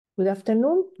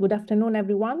Good afternoon,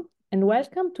 everyone, and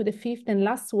welcome to the fifth and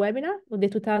last webinar of the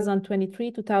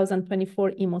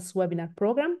 2023-2024 EMOS webinar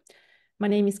program. My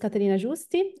name is Caterina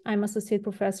Giusti. I'm Associate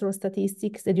Professor of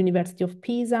Statistics at the University of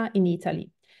Pisa in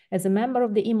Italy. As a member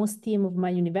of the EMOS team of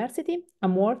my university,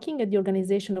 I'm working at the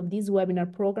organization of this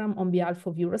webinar program on behalf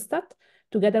of Eurostat,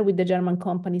 together with the German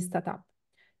company Startup.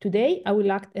 Today, I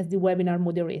will act as the webinar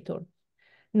moderator.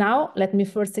 Now, let me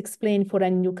first explain for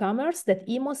any newcomers that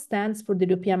EMOS stands for the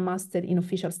European Master in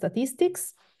Official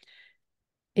Statistics,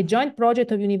 a joint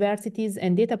project of universities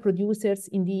and data producers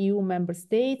in the EU member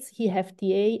states,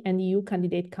 EFTA, and EU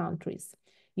candidate countries.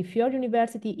 If your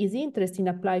university is interested in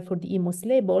applying for the EMOS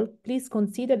label, please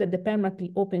consider that the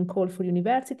permanently open call for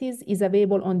universities is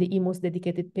available on the EMOS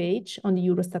dedicated page on the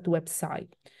Eurostat website.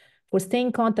 For staying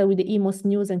in contact with the EMOS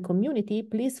news and community,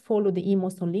 please follow the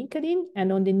EMOS on LinkedIn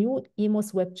and on the new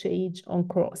EMOS web page on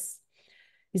Cross.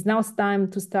 It's now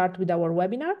time to start with our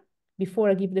webinar. Before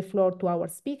I give the floor to our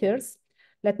speakers,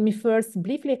 let me first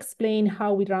briefly explain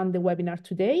how we run the webinar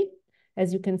today.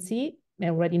 As you can see, I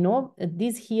already know,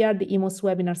 this here, the EMOS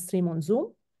webinar stream on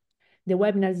Zoom. The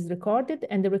webinar is recorded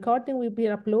and the recording will be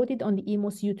uploaded on the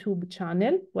EMOS YouTube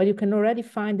channel, where you can already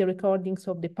find the recordings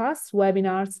of the past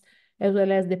webinars as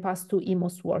well as the past two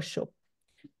EMOS workshops.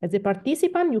 As a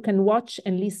participant, you can watch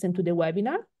and listen to the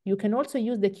webinar. You can also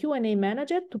use the Q&A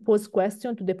manager to pose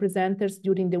questions to the presenters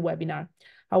during the webinar.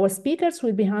 Our speakers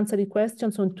will be answering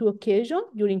questions on two occasions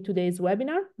during today's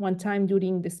webinar, one time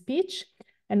during the speech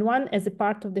and one as a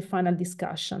part of the final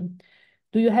discussion.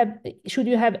 Should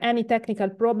you have any technical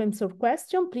problems or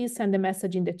questions, please send a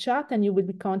message in the chat and you will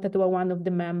be contacted by one of the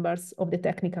members of the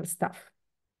technical staff.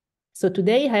 So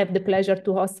today I have the pleasure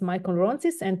to host Michael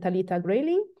Reusens and Talita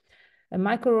Greyling.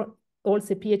 Michael holds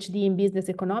a PhD in business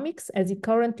economics as a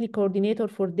currently coordinator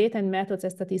for data and methods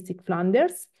at Statistics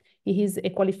Flanders. He is a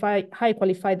high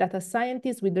qualified data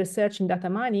scientist with research in data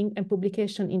mining and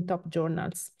publication in top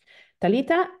journals.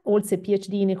 Talita holds a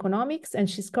PhD in economics and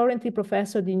she's currently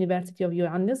professor at the University of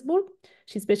Johannesburg.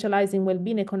 She specializes in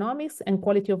well-being economics and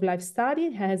quality of life study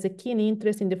and has a keen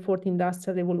interest in the fourth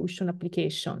industrial revolution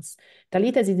applications.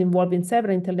 Talita is involved in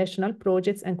several international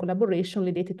projects and collaboration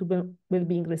related to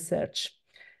well-being research.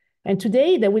 And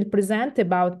today they will present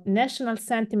about national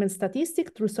sentiment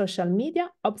statistics through social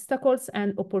media, obstacles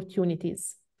and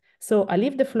opportunities. So I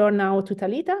leave the floor now to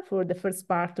Talita for the first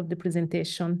part of the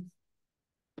presentation.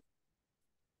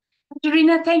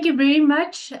 Caterina, thank you very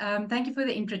much. Thank you for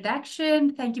the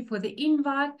introduction. Thank you for the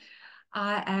invite.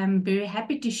 I am very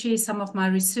happy to share some of my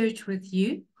research with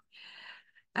you.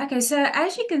 Okay, so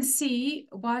as you can see,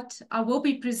 what I will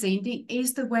be presenting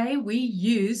is the way we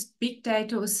use big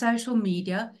data or social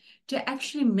media to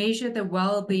actually measure the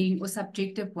well-being or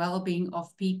subjective well-being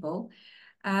of people.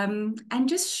 And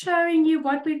just showing you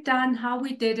what we've done, how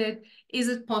we did it. Is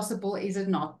it possible? Is it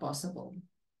not possible?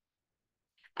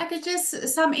 Okay, just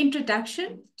some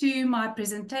introduction to my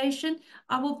presentation.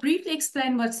 I will briefly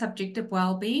explain what subjective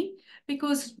well-being,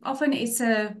 because often it's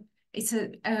a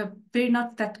very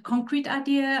not that concrete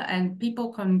idea and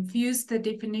people confuse the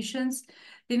definitions.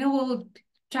 Then I will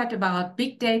chat about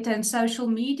big data and social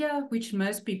media, which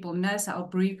most people know, so I'll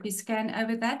briefly scan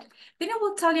over that. Then I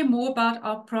will tell you more about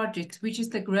our project, which is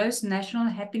the Gross National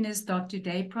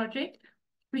Happiness.Today project,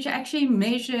 which actually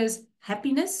measures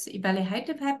happiness,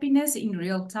 evaluative happiness in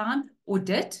real time, or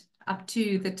did, up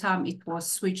to the time it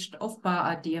was switched off by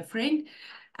our dear friend.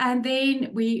 And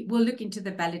then we will look into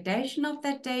the validation of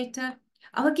that data.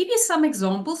 I will give you some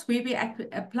examples where we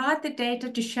applied the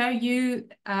data to show you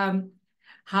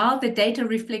how the data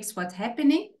reflects what's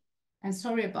happening. And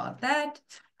sorry about that.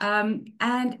 And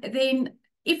then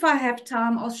if I have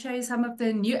time, I'll show you some of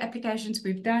the new applications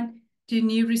we've done to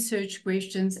new research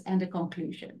questions and a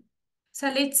conclusion. So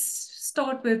let's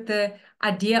start with the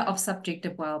idea of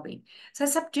subjective well-being. So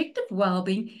subjective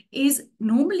well-being is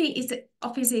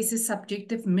obviously a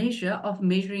subjective measure of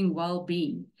measuring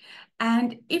well-being.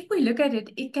 And if we look at it,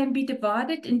 it can be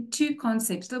divided in two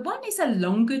concepts. The one is a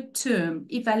longer term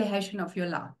evaluation of your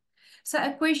life. So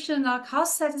a question like, how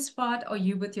satisfied are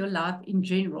you with your life in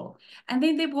general? And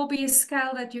then there will be a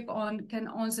scale that you can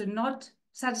answer not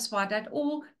satisfied at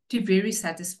all to very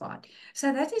satisfied.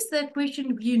 So that is the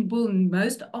question you will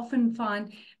most often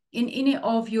find in any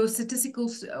of your statistical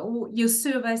or your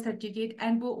surveys that you get,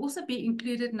 and will also be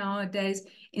included nowadays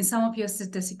in some of your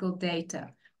statistical data.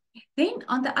 Then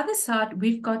on the other side,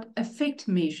 we've got effect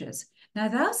measures. Now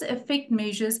those effect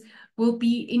measures will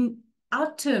be in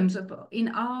our terms in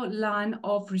our line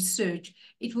of research,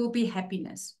 it will be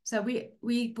happiness. So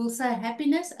we will say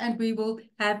happiness, and we will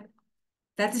have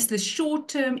that is the short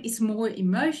term, it's more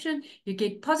emotion. You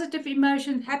get positive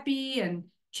emotion, happy and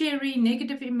cheery,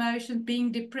 negative emotions,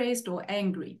 being depressed or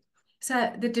angry.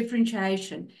 So the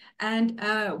differentiation. And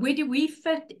where do we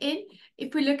fit in?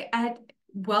 If we look at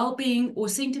well-being or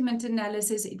sentiment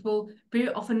analysis, it will very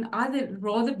often either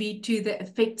rather be to the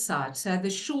affect side. So the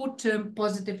short-term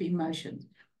positive emotions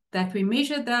that we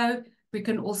measure, though, we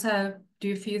can also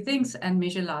do a few things and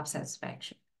measure life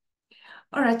satisfaction.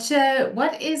 All right, so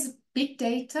what is big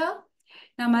data?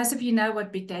 Now, most of you know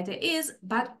what big data is,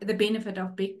 but the benefit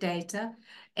of big data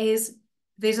is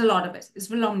there's a lot of it. It's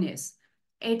voluminous.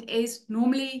 It is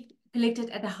normally collected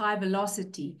at a high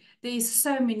velocity. There's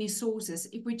so many sources.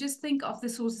 If we just think of the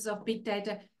sources of big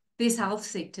data, there's health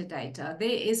sector data, there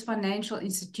is financial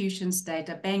institutions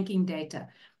data, banking data.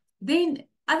 Then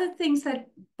other things that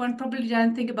one probably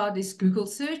don't think about is Google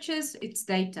searches, it's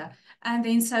data. And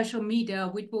then social media,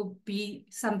 which will be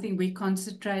something we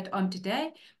concentrate on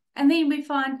today. And then we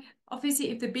find, obviously,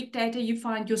 if the big data, you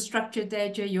find your structured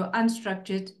data, your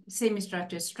unstructured,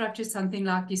 semi-structured, structured, something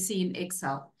like you see in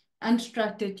Excel.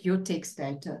 Unstructured, your text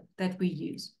data that we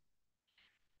use.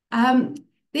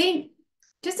 Then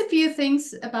just a few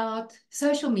things about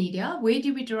social media. Where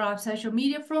do we derive social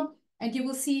media from? And you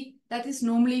will see that is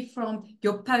normally from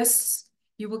your posts.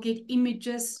 You will get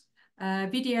images,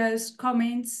 videos,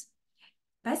 comments.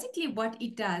 Basically, what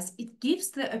it does, it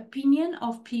gives the opinion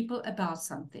of people about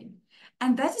something.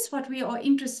 And that is what we are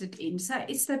interested in. So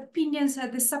it's the opinion, so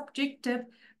the subjective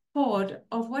part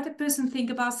of what a person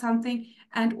thinks about something,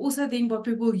 and also then what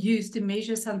we will use to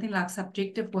measure something like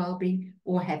subjective well-being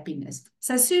or happiness.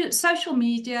 So social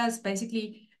media is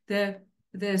basically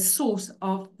the source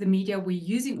of the media we're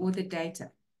using or the data.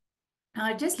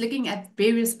 Now, just looking at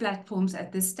various platforms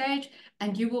at this stage,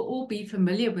 and you will all be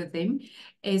familiar with them,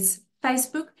 is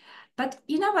Facebook. But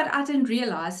you know what I didn't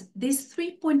realize? There's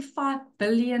 3.5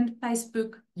 billion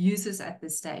Facebook users at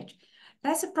this stage.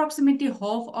 That's approximately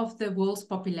half of the world's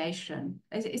population.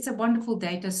 It's a wonderful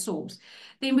data source.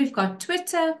 Then we've got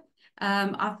Twitter.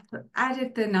 I've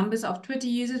added the numbers of Twitter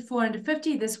users,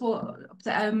 450. This will,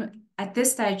 at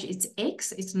this stage, it's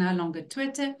X. It's no longer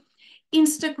Twitter.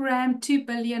 Instagram, 2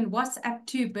 billion. WhatsApp,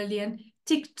 2 billion.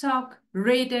 TikTok,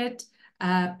 Reddit,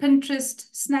 Pinterest,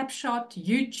 Snapshot,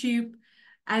 YouTube.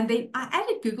 And then I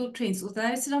added Google Trends, although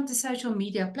it's not a social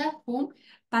media platform,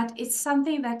 but it's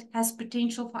something that has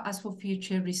potential for us for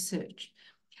future research.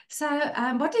 So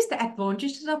what is the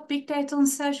advantages of big data on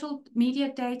social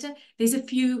media data? There's a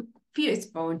few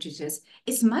advantages.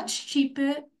 It's much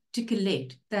cheaper to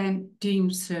collect than doing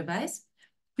surveys.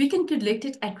 We can collect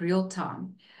it at real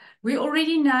time. We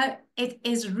already know it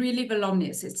is really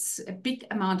voluminous. It's a big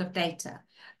amount of data.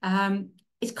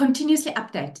 It's continuously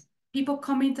updated. People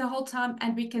comment the whole time,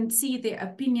 and we can see their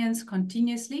opinions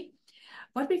continuously.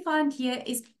 What we find here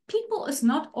is people is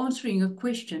not answering a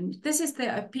question. This is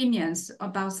their opinions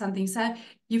about something. So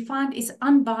you find it's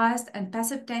unbiased and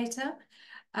passive data.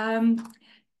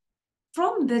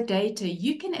 From the data,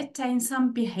 you can attain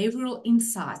some behavioral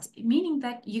insights, meaning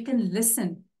that you can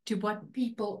listen to what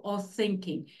people are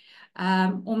thinking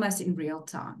almost in real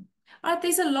time. All right,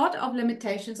 there's a lot of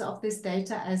limitations of this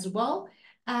data as well.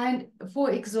 And for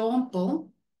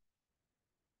example,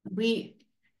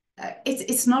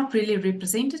 it's not really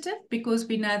representative because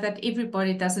we know that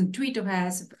everybody doesn't tweet or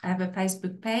have a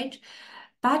Facebook page.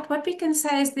 But what we can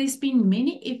say is there's been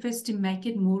many efforts to make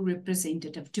it more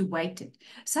representative, to weight it.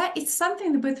 So it's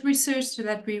something with research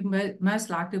that we most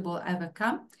likely will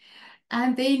overcome.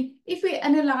 And then if we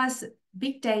analyze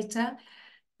big data,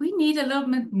 we need a little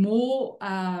bit more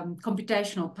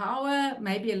computational power,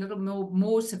 maybe a little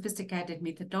more sophisticated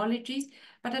methodologies,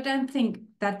 but I don't think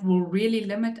that will really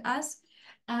limit us.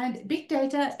 And big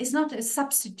data is not a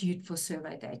substitute for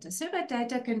survey data. Survey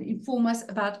data can inform us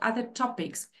about other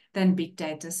topics than big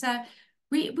data. So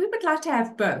we would like to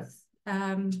have both.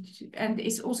 And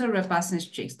it's also robustness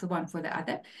checks, the one for the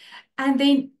other. And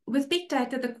then with big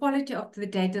data, the quality of the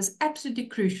data is absolutely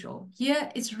crucial.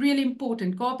 Here, it's really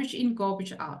important, garbage in,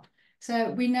 garbage out.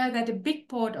 So we know that a big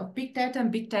part of big data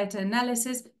and big data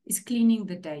analysis is cleaning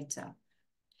the data.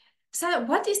 So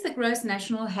what is the Gross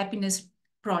National Happiness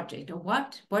Project, or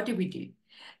what do we do?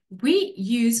 We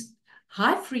use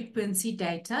high-frequency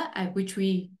data, which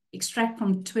we extract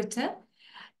from Twitter,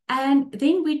 and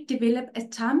then we develop a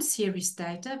time series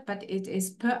data, but it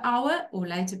is per hour or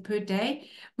later per day,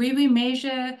 where we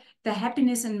measure the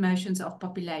happiness and emotions of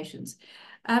populations.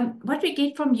 What we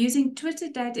get from using Twitter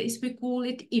data is we call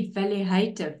it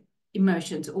evaluative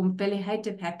emotions or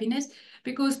evaluative happiness,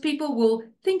 because people will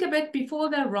think of it before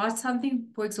they write something,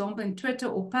 for example, in Twitter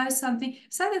or post something.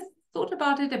 So they've thought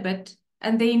about it a bit,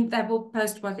 and then they will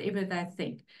post whatever they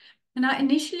think. Now,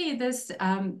 initially, this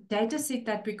data set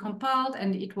that we compiled,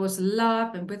 and it was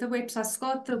live and with the website,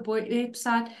 Scott, the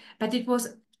website, but it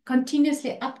was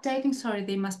continuously updating. Sorry,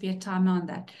 there must be a timer on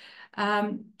that.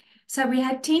 So we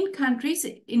had 10 countries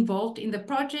involved in the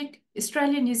project: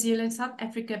 Australia, New Zealand, South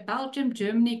Africa, Belgium,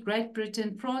 Germany, Great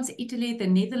Britain, France, Italy, the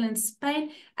Netherlands,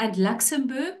 Spain, and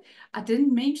Luxembourg. I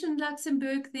didn't mention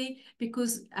Luxembourg there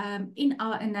because in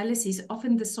our analysis,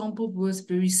 often the sample was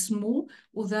very small,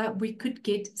 although we could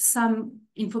get some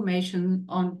information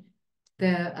on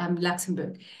the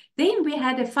Luxembourg. Then we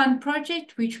had a fun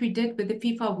project, which we did with the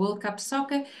FIFA World Cup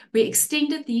Soccer. We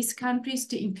extended these countries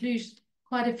to include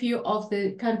quite a few of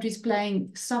the countries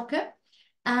playing soccer.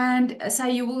 And so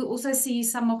you will also see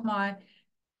some of my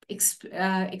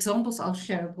examples I'll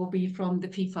show will be from the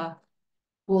FIFA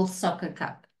World Soccer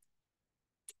Cup.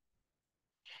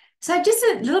 So just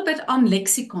a little bit on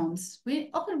lexicons.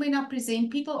 Often when I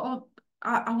present, people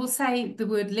I will say the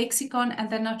word lexicon and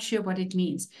they're not sure what it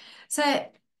means. So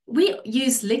we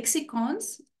use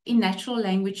lexicons in natural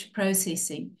language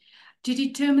processing to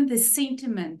determine the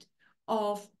sentiment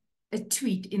of a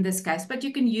tweet in this case, but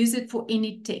you can use it for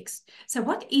any text. So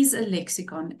what is a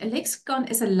lexicon? A lexicon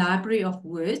is a library of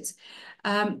words,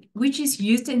 which is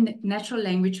used in natural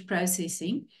language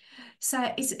processing.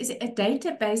 So it's a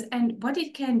database, and what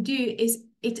it can do is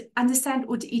it understand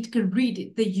or it can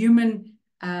read the human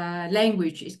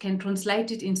language. It can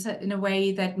translate it in a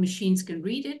way that machines can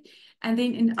read it. And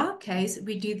then in our case,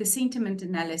 we do the sentiment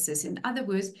analysis. In other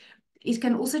words, it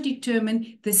can also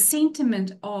determine the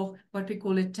sentiment of what we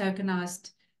call a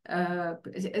tokenized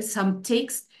some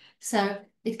text. So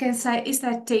it can say, is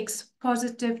that text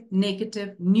positive,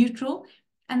 negative, neutral?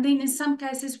 And then in some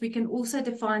cases, we can also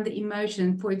define the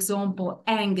emotion, for example,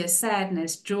 anger,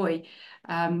 sadness, joy,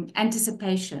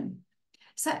 anticipation.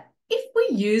 So if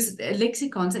we use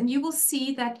lexicons, and you will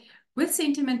see that with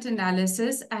sentiment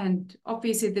analysis and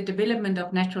obviously the development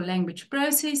of natural language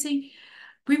processing,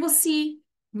 we will see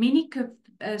many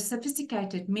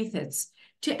sophisticated methods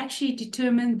to actually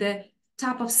determine the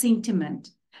type of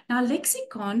sentiment. Now,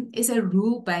 lexicon is a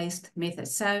rule-based method.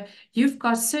 So you've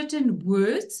got certain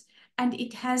words and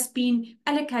it has been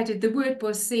allocated. The word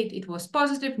was said, it was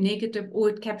positive, negative, or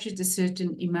it captures a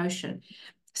certain emotion.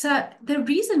 So the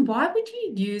reason why would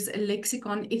you use a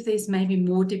lexicon if there's maybe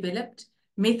more developed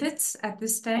methods at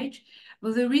this stage?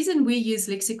 Well, the reason we use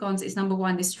lexicons is, number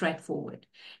one, is straightforward.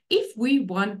 If we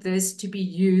want this to be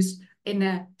used in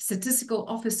a statistical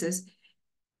offices,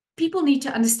 people need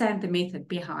to understand the method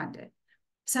behind it.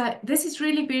 So this is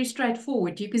really very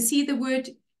straightforward. You can see the word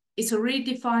is already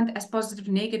defined as positive,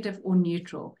 negative, or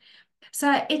neutral.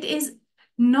 So it is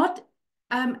not,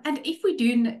 and if we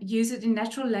do use it in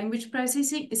natural language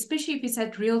processing, especially if it's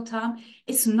at real time,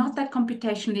 it's not that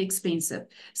computationally expensive.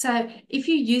 So if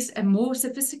you use a more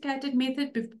sophisticated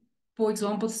method, for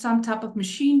example, some type of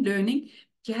machine learning,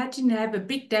 you had to have a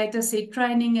big data set,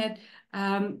 training it,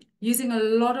 using a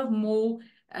lot of more,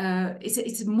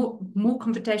 it's more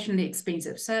computationally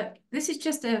expensive. So this is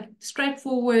just a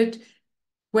straightforward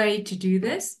way to do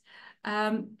this.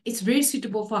 It's very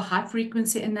suitable for high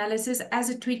frequency analysis. As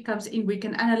a tweet comes in, we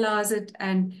can analyze it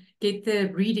and get the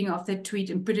reading of that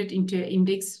tweet and put it into an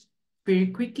index very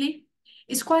quickly.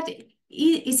 It's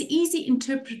easy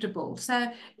interpretable.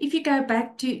 So if you go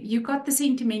back to, you got the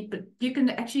sentiment, but you can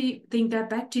actually then go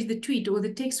back to the tweet or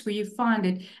the text where you find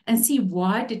it and see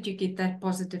why did you get that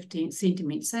positive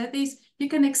sentiment. So you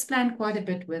can explain quite a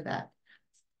bit with that.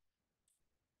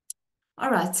 All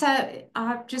right, so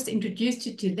I've just introduced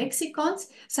you to lexicons.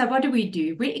 So what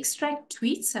do? We extract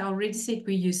tweets. So I already said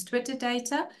we use Twitter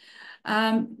data.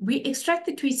 We extract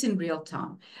the tweets in real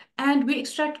time, and we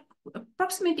extract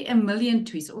approximately 1 million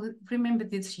tweets. Or remember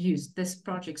this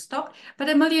project stopped, but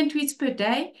 1 million tweets per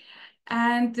day.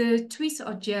 And the tweets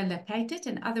are geolocated.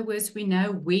 In other words, we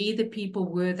know where the people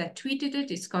were that tweeted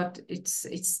it.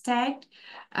 It's tagged.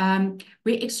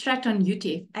 We extract on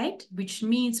UTF-8, which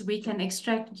means we can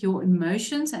extract your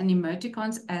emotions and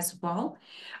emoticons as well.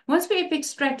 Once we have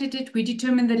extracted it, we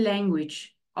determine the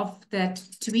language of that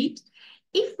tweet.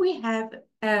 If we have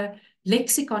a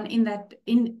lexicon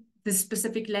in the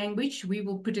specific language, we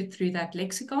will put it through that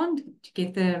lexicon to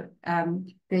get the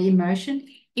emotion.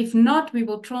 If not, we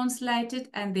will translate it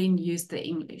and then use the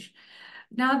English.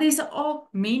 Now, there's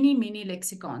many, many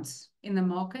lexicons in the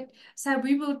market. So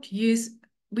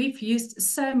we've used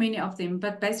so many of them,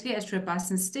 but basically as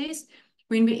robustness tests,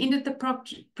 when we ended the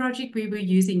project, we were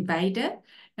using Vader.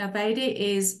 Now, Vader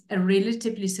is a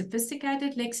relatively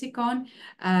sophisticated lexicon.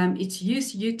 It's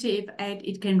used UTF-8.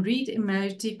 It can read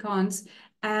emoticons.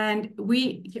 And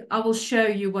I will show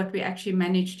you what we actually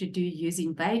managed to do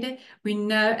using Vader. We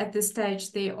know at this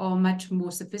stage there are much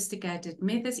more sophisticated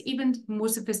methods, even more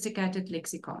sophisticated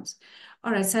lexicons.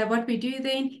 All right, so what we do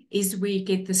then is we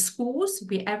get the scores,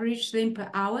 we average them per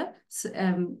hour,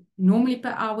 normally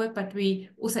per hour, but we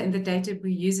also in the data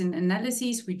we use in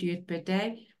analyses, we do it per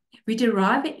day. We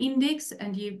derive an index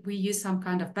and we use some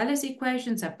kind of balance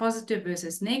equations, so positive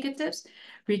versus negatives.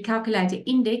 We calculate the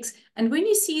index. And when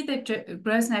you see the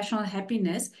gross national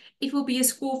happiness, it will be a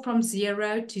score from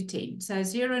 0 to 10. So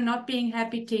 0 not being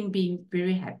happy, 10 being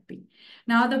very happy.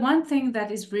 Now, the one thing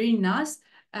that is very nice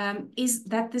is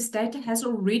that this data has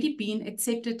already been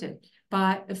accepted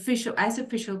by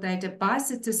official data by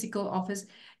Statistical Office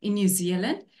in New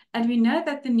Zealand. And we know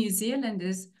that the New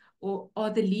Zealanders are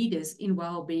the leaders in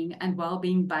well-being and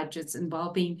well-being budgets and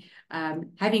well-being,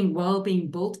 having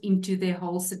well-being built into their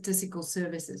whole statistical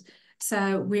services.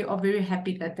 So we are very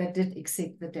happy that they did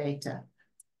accept the data.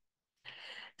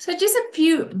 So just a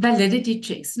few validity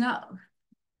checks. Now,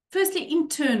 firstly,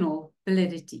 internal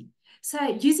validity.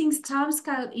 So using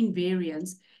timescale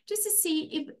invariance, just to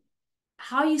see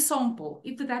how you sample,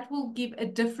 if that will give a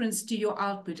difference to your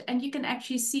output. And you can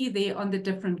actually see there on the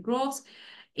different graphs,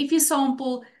 if you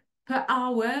sample per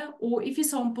hour, or if you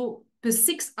sample per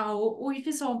 6 hour, or if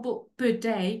you sample per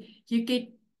day, you get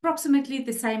approximately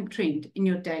the same trend in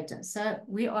your data. So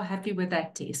we are happy with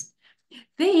that test.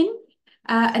 Then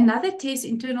another test,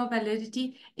 internal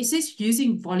validity, is just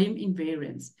using volume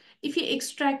invariance. If you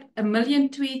extract 1 million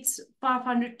tweets,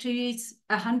 500 tweets,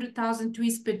 100,000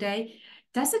 tweets per day,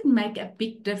 does it make a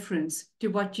big difference to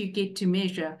what you get to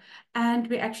measure? And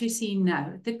we actually see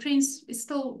no. The trends is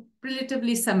still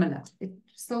relatively similar. It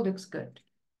still looks good.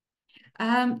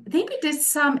 Then we did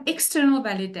some external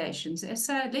validations.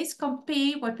 So let's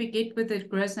compare what we get with the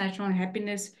gross national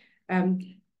happiness.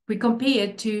 We compare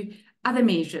it to other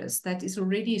measures that is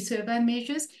already survey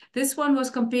measures. This one was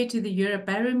compared to the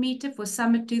Eurobarometer for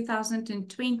summer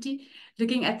 2020,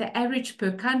 looking at the average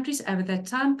per countries over that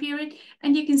time period,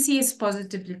 and you can see it's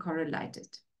positively correlated.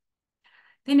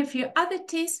 Then a few other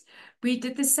tests, we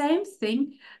did the same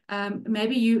thing.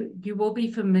 Maybe you will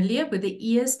be familiar with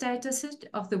the EARS dataset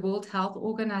of the World Health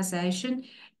Organization.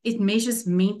 It measures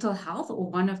mental health, or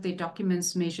one of their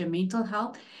documents measure mental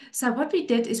health. So what we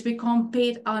did is we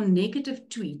compared our negative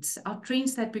tweets, our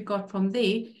trends that we got from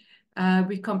there.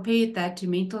 We compared that to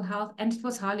mental health, and it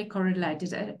was highly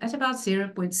correlated at about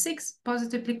 0.6,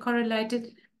 positively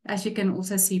correlated, as you can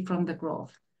also see from the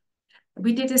graph.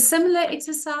 We did a similar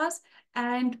exercise,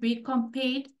 and we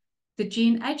compared the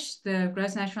GNH, the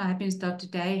Gross National Happiness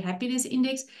Today Happiness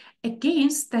Index,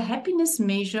 against the happiness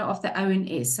measure of the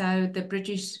ONS, so the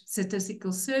British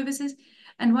Statistical Services.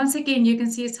 And once again, you can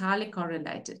see it's highly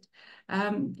correlated.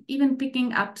 Even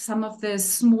picking up some of the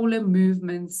smaller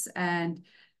movements, and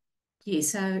yeah,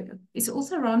 so it's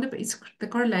also around, but the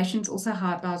correlation is also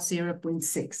high, about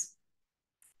 0.6.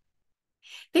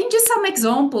 Then just some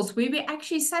examples where we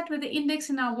actually sat with the index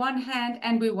in our one hand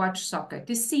and we watched soccer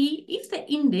to see if the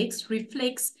index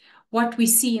reflects what we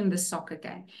see in the soccer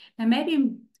game. Now,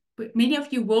 maybe many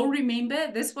of you will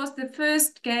remember this was the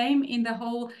first game in the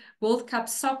whole World Cup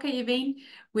soccer event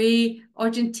where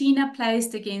Argentina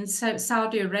placed against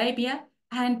Saudi Arabia.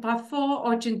 And by far,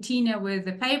 Argentina were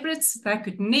the favorites. They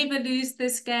could never lose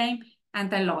this game, and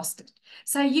they lost it.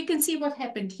 So you can see what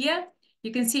happened here.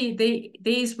 You can see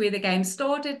there's where the game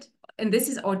started, and this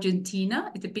is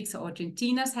Argentina. It depicts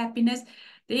Argentina's happiness.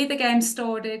 There the game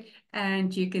started,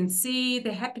 and you can see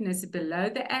the happiness below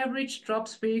the average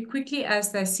drops very quickly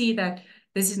as they see that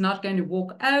this is not going to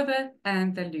walk over,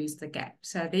 and they lose the game.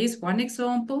 So there's one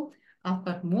example. I've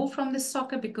got more from the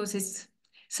soccer because it's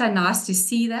so nice to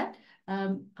see that.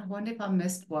 I wonder if I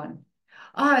missed one.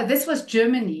 Oh, this was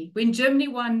Germany. When Germany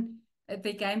won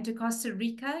the game to Costa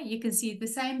Rica, you can see the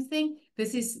same thing.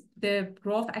 This is the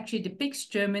graph actually depicts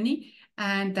Germany,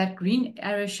 and that green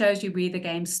arrow shows you where the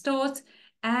game starts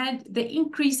and the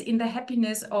increase in the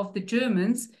happiness of the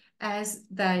Germans as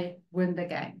they win the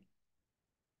game.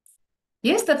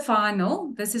 Here's the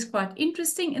final. This is quite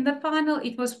interesting. In the final,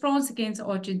 it was France against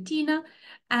Argentina,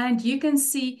 and you can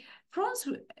see France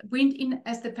went in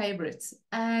as the favorites,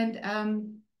 and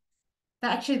they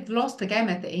actually lost the game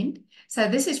at the end. So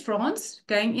this is France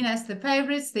going in as the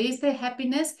favorites. There's their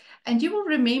happiness. And you will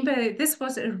remember this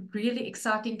was a really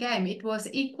exciting game. It was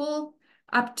equal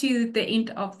up to the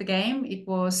end of the game. It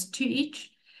was 2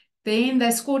 each. Then they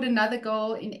scored another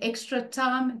goal in extra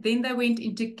time. Then they went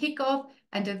into kickoff.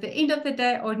 And at the end of the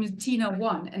day, Argentina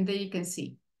won. And there you can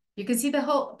see. You can see the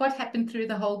what happened through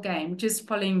the whole game, just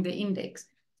following the index.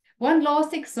 One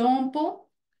last example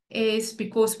is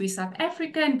because we're South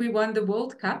Africa and we won the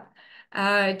World Cup,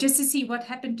 just to see what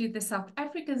happened to the South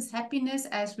Africans' happiness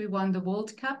as we won the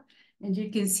World Cup. And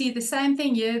you can see the same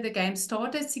thing here. The game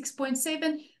started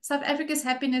 6.7. South Africa's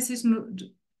happiness is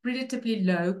relatively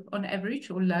low on average,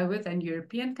 or lower than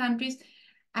European countries.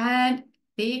 And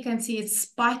there you can see it's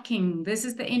spiking. This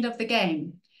is the end of the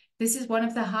game. This is one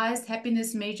of the highest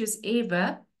happiness measures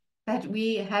ever that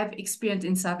we have experienced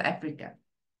in South Africa.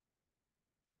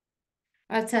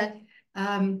 So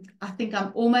I think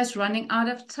I'm almost running out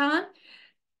of time.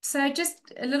 So just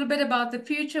a little bit about the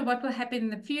future, what will happen in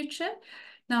the future.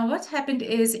 Now, what happened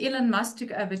is Elon Musk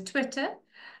took over Twitter,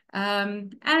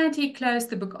 and he closed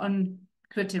the book on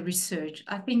Twitter research.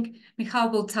 I think Michal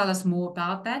will tell us more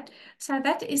about that. So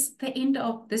that is the end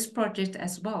of this project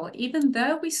as well, even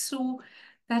though we saw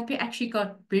that we actually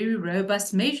got very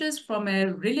robust measures from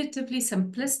a relatively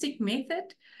simplistic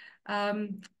method.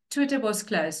 Twitter was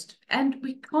closed, and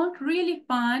we can't really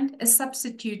find a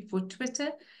substitute for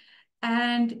Twitter.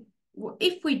 And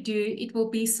if we do, it will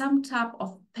be some type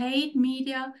of paid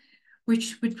media,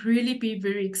 which would really be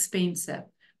very expensive.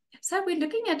 So we're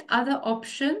looking at other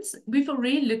options. We've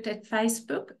already looked at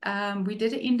Facebook. We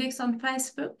did an index on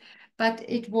Facebook, but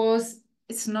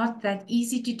it's not that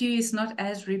easy to do. It's not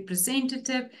as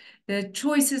representative. The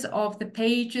choices of the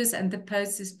pages and the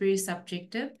posts is very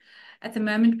subjective. At the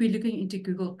moment, we're looking into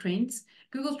Google Trends.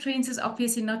 Google Trends is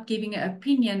obviously not giving an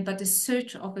opinion, but a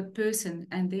search of a person,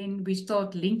 and then we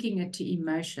start linking it to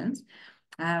emotions.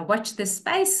 Watch this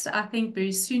space. I think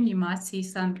very soon you might see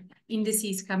some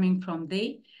indices coming from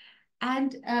there.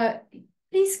 And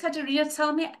please, Katerina,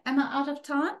 tell me, am I out of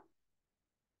time?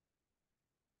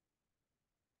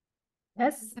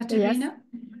 Yes. Katerina?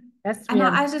 Yes. Am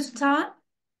I out of time?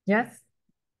 Yes.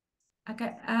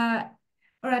 Okay.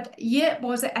 All right. Here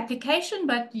was the application,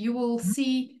 but you will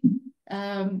see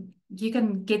you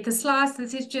can get the slides.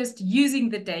 This is just using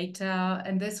the data,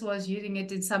 and this was using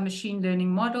it in some machine learning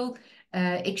model,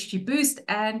 XGBoost,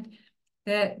 and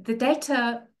the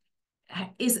data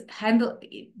is handled,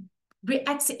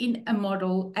 reacts in a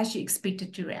model as you expect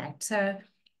it to react. So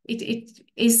it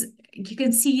is, you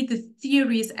can see the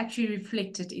theory is actually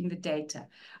reflected in the data.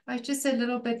 Right, just a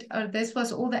little bit, this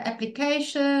was all the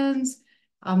applications.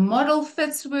 Our model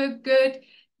fits were good.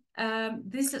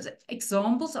 These are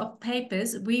examples of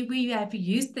papers. We have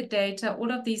used the data.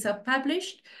 All of these are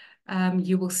published.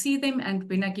 You will see them. And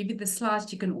when I give you the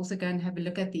slides, you can also go and have a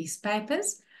look at these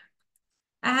papers.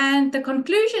 And the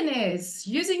conclusion is,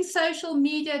 using social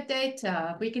media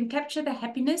data, we can capture the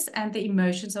happiness and the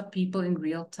emotions of people in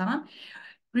real time.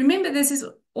 Remember, this is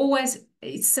always,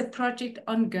 it's a project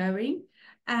ongoing,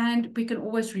 and we can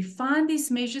always refine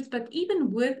these measures. But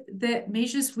even with the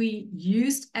measures we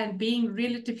used and being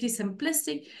relatively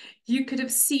simplistic, you could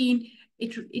have seen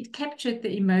it captured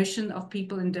the emotion of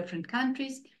people in different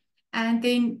countries. And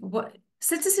then what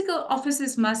statistical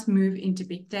officers must move into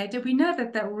big data. We know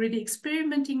that they're already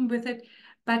experimenting with it,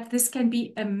 but this can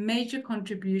be a major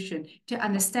contribution to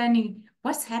understanding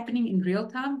what's happening in real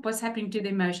time, what's happening to the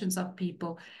emotions of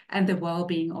people and the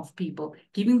well-being of people,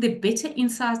 giving the better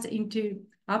insights into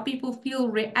how people feel,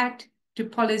 react to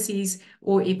policies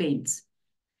or events.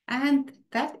 And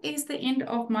that is the end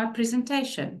of my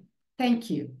presentation. Thank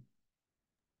you.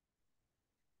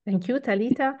 Thank you,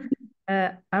 Talita.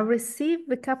 I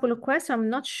received a couple of questions. I'm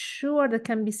not sure that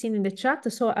can be seen in the chat,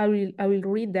 so I will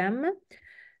read them.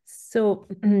 So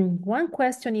one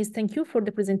question is, thank you for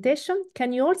the presentation.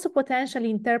 Can you also potentially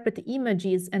interpret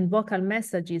images and vocal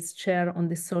messages shared on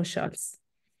the socials?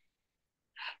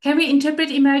 Can we interpret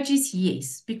emojis?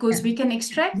 Yes, because we can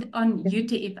extract on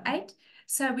UTF-8.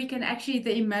 So we can actually,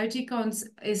 the emojicons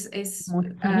is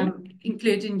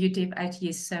included in UTF-8.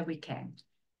 Yes, so we can.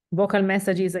 Vocal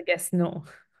messages, I guess, no.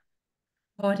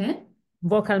 Pardon?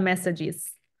 Vocal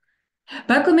messages.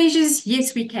 Vocal messages,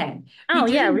 yes, we can. Oh,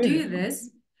 we yeah, didn't really? do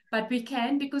this, but we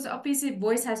can, because obviously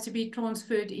voice has to be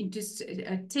transferred into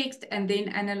text and then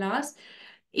analyzed.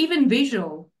 Even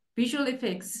visual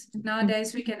effects.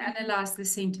 Nowadays, we can analyze the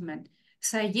sentiment.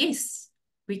 So yes,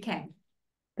 we can.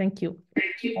 Thank you.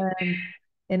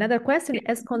 Another question,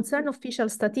 as concern official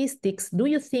statistics, do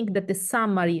you think that the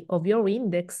summary of your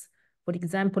index, for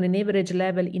example, an average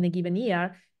level in a given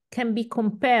year, can be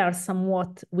compared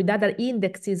somewhat with other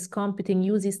indexes computing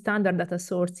using standard data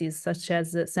sources such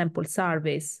as sample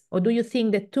surveys? Or do you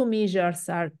think that two measures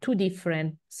are too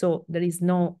different, so there is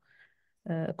no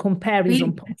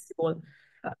comparison possible?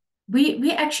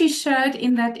 We actually showed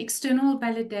in that external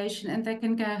validation, and they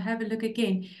can go have a look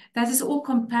again. That is all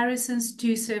comparisons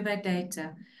to survey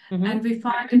data. And we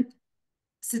find it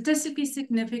statistically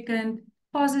significant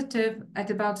positive at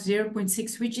about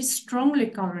 0.6, which is strongly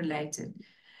correlated.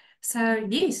 So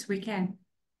yes, we can.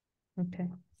 Okay.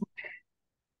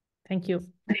 Thank you.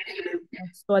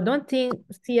 So I don't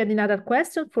see any other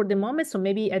question for the moment. So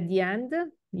maybe at the end,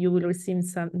 you will receive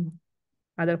some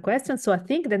other questions. So I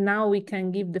think that now we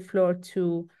can give the floor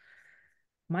to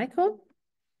Michael.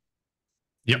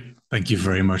 Yep. Thank you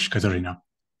very much, Katarina.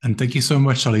 And thank you so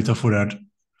much, Talita, for that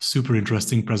super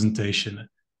interesting presentation.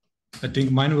 I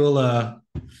think mine will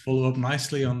follow up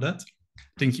nicely on that.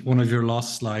 I think one of your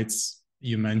last slides,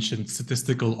 you mentioned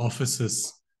statistical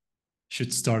offices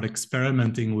should start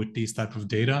experimenting with these type of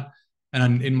data.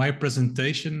 And in my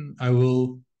presentation, I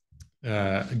will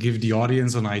give the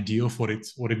audience an idea of what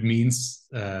it means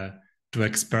to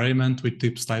experiment with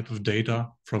this type of data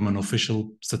from an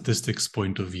official statistics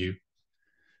point of view.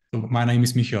 So my name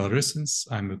is Reusens.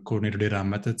 I'm a coordinator data and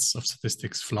methods of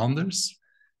statistics Flanders.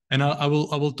 And I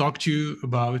will talk to you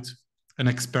about an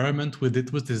experiment we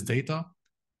did with this data.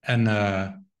 And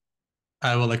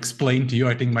I will explain to you,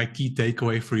 I think my key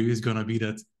takeaway for you is going to be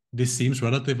that this seems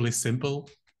relatively simple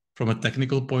from a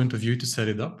technical point of view to set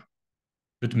it up.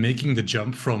 But making the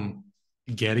jump from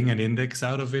getting an index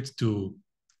out of it to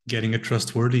getting a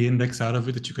trustworthy index out of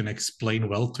it that you can explain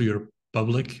well to your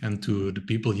public and to the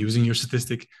people using your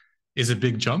statistic is a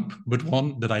big jump, but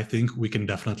one that I think we can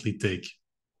definitely take.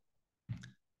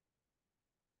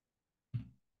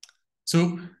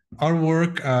 So our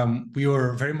work, we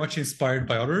were very much inspired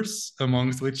by others,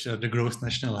 amongst which the Gross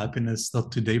National Happiness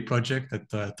Today project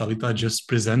that Talita just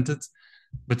presented.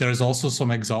 But there's also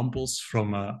some examples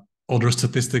from other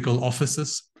statistical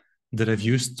offices that have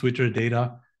used Twitter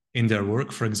data in their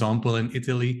work. For example, in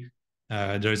Italy,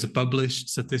 there is a published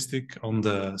statistic on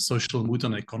the social mood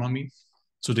and economy.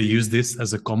 So they use this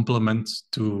as a complement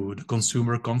to the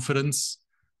consumer confidence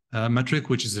metric,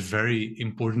 which is a very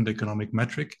important economic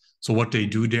metric. So what they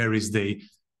do there is they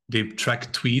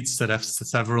track tweets that have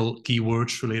several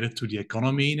keywords related to the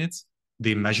economy in it.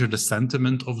 They measure the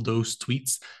sentiment of those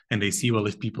tweets, and they see, well,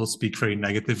 if people speak very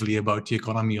negatively about the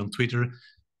economy on Twitter,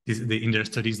 in their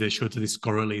studies, they show that this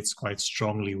correlates quite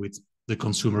strongly with the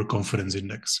consumer confidence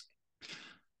index.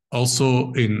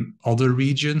 Also, in other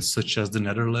regions, such as the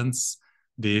Netherlands,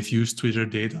 they have used Twitter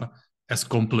data as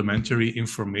complementary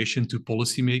information to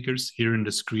policymakers. Here in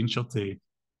the screenshot,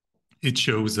 it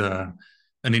shows an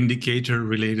indicator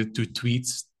related to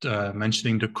tweets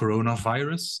mentioning the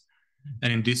coronavirus.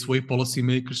 And in this way,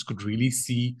 policymakers could really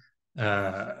see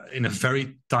in a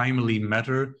very timely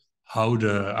manner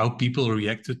how people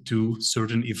reacted to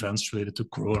certain events related to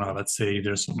Corona. Let's say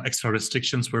there's some extra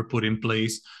restrictions were put in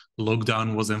place,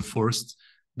 lockdown was enforced.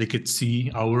 They could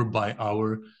see hour by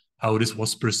hour how this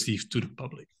was perceived to the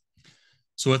public.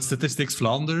 So at Statistics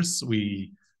Flanders,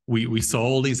 we saw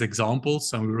all these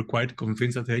examples, and we were quite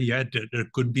convinced that, hey, yeah, there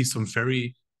could be some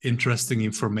very interesting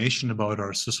information about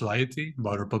our society,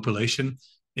 about our population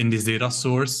in this data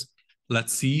source.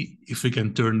 Let's see if we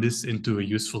can turn this into a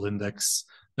useful index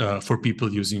for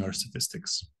people using our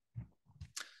statistics.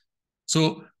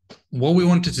 So what we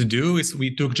wanted to do is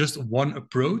we took just one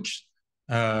approach.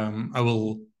 I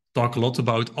will talk a lot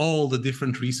about all the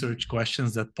different research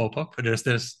questions that pop up.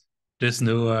 There's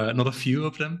no not a few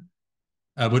of them.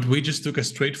 But we just took a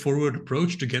straightforward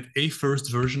approach to get a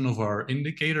first version of our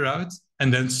indicator out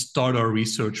and then start our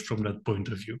research from that point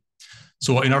of view.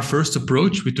 So in our first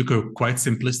approach, we took a quite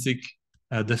simplistic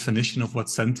definition of what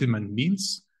sentiment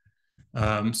means.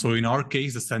 So in our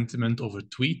case, the sentiment of a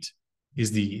tweet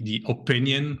is the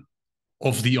opinion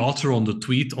of the author on the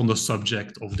tweet on the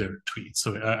subject of their tweet.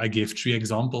 So I gave 3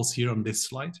 examples here on this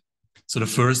slide. So the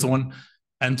first one,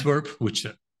 Antwerp, which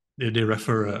they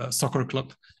refer a soccer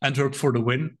club. Antwerp for the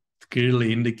win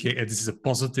clearly indicate this is a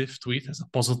positive tweet, has a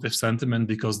positive sentiment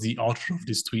because the author of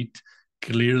this tweet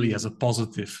clearly has a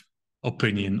positive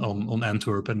opinion on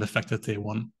Antwerp and the fact that they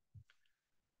won.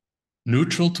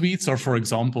 Neutral tweets are, for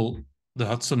example, the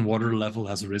Hudson water level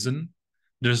has risen.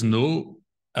 There's no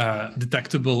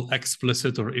detectable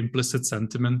explicit or implicit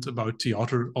sentiment about the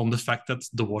author on the fact that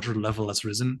the water level has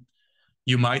risen.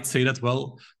 You might say that,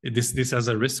 well, this has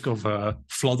a risk of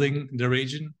flooding the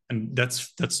region, and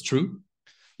that's true.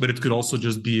 But it could also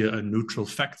just be a neutral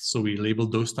fact. So we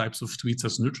labeled those types of tweets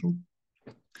as neutral.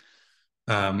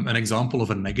 An example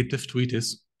of a negative tweet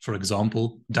is, for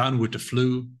example, down with the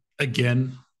flu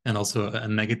again, and also a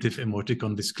negative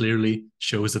emoticon. This clearly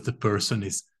shows that the person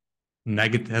has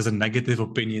a negative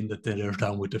opinion that they're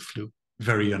down with the flu,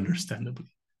 very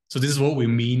understandably. So this is what we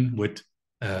mean with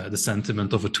the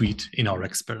sentiment of a tweet in our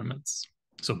experiments.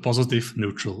 So positive,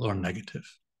 neutral, or negative.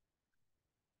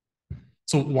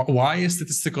 So why is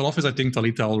statistical office? I think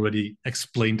Talita already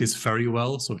explained this very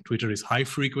well. So Twitter is high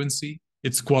frequency.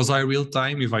 It's quasi-real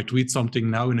time. If I tweet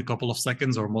something now in a couple of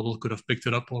seconds, our model could have picked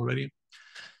it up already.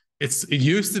 It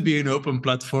used to be an open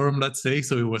platform, let's say,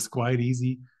 so it was quite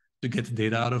easy to get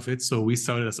data out of it. So we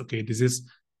started as, okay, this is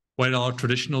while our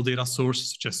traditional data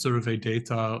sources, such as survey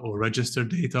data or register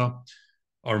data,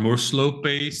 are more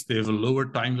slow-paced, they have a lower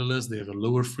timeliness, they have a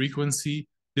lower frequency.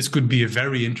 This could be a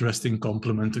very interesting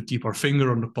complement to keep our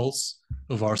finger on the pulse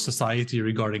of our society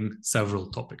regarding several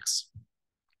topics.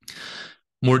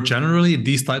 More generally,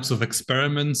 these types of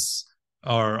experiments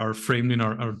are framed in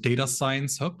our data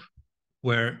science hub,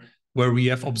 where we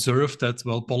have observed that,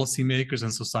 well, policymakers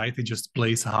and society just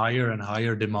place higher and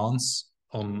higher demands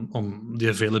on the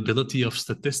availability of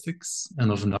statistics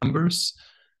and of numbers.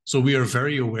 So we are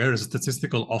very aware as a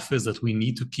statistical office that we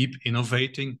need to keep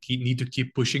innovating, need to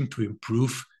keep pushing to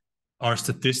improve our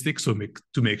statistics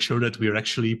to make sure that we are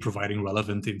actually providing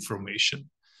relevant information.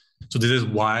 So this is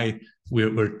why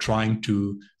we're trying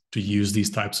to use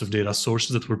these types of data sources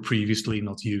that were previously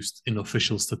not used in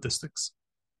official statistics.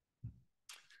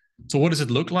 So what does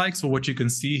it look like? So what you can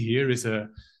see here is a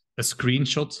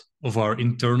screenshot of our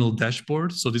internal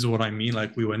dashboard. So this is what I mean,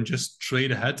 like we went just straight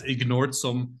ahead, ignored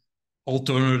some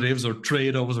alternatives or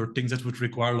trade-offs or things that would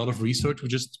require a lot of research.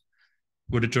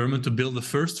 We're determined to build the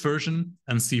first version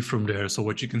and see from there. So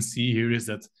what you can see here is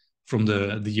that from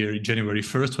the year January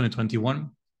 1st, 2021,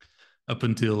 up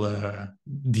until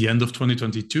the end of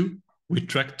 2022, we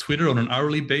tracked Twitter on an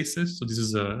hourly basis. So this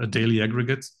is a daily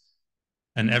aggregate.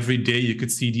 And every day you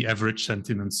could see the average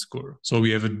sentiment score. So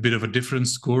we have a bit of a different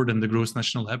score than the Gross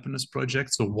National Happiness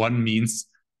Project. So 1 means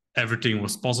everything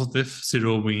was positive,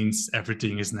 0 means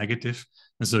everything is negative.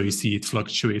 And so you see it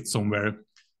fluctuates somewhere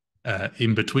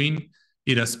in between.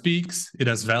 It has peaks, it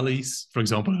has valleys. For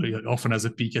example, it often has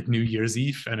a peak at New Year's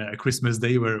Eve and a Christmas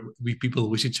Day where people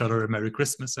wish each other a Merry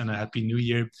Christmas and a Happy New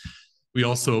Year. We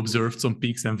also observed some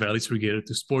peaks and valleys related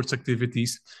to sports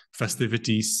activities,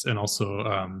 festivities, and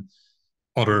also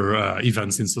other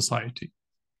events in society.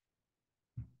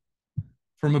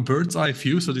 From a bird's eye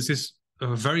view, so this is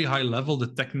a very high level, the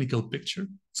technical picture.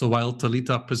 So while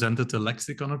Talita presented a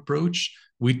lexicon approach,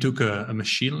 we took a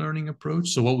machine learning approach.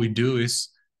 So what we do is,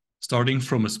 starting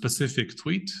from a specific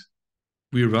tweet,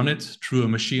 we run it through a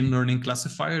machine learning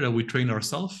classifier that we train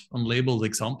ourselves on labeled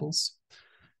examples.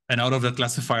 And out of that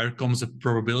classifier comes a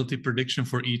probability prediction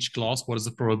for each class. What is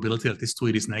the probability that this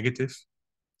tweet is negative?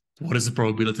 What is the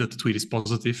probability that the tweet is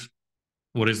positive?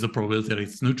 What is the probability that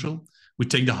it's neutral? We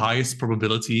take the highest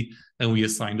probability and we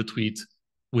assign the tweet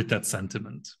with that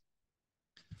sentiment.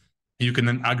 You can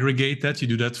then aggregate that. You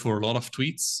do that for a lot of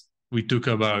tweets. We took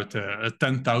about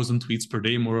 10,000 tweets per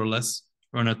day, more or less,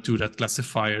 run it to that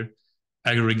classifier,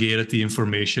 aggregated the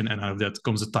information, and out of that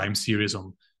comes a time series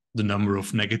on the number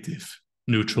of negative,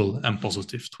 neutral, and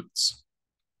positive tweets.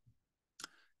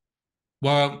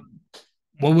 Well,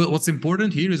 what's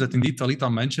important here is that indeed Talita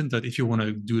mentioned that if you want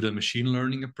to do the machine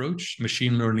learning approach,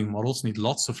 machine learning models need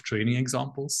lots of training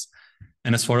examples.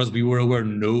 And as far as we were aware,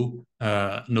 no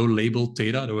labeled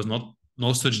data. There was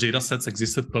no such data sets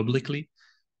existed publicly.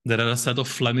 That had a set of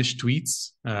Flemish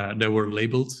tweets that were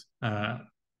labeled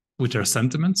with their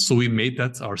sentiments. So we made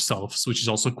that ourselves, which is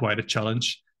also quite a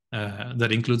challenge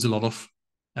that includes a lot of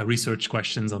research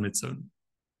questions on its own.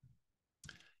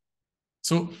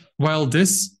 So while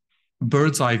this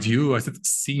bird's eye view, I think,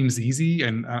 seems easy,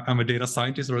 and I'm a data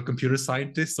scientist or a computer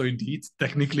scientist, so indeed,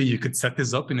 technically you could set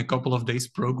this up in a couple of days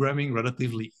programming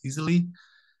relatively easily.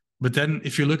 But then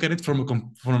if you look at it from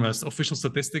an official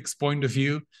statistics point of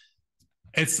view,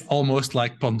 it's almost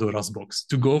like Pandora's box.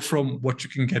 To go from what you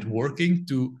can get working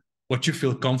to what you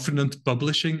feel confident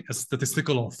publishing as a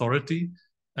statistical authority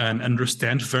and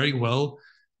understand very well,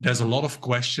 there's a lot of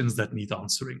questions that need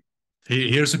answering.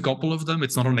 Here's a couple of them.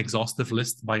 It's not an exhaustive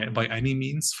list by any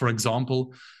means. For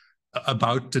example,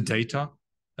 about the data,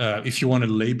 if you want to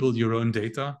label your own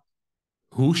data,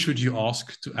 who should you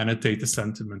ask to annotate the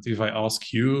sentiment? If I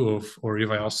ask you or if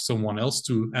I ask someone else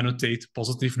to annotate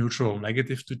positive, neutral, or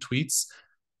negative to tweets,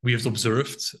 we have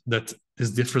observed that this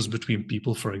differs between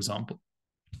people, for example.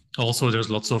 Also, there's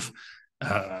lots of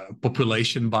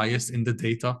population bias in the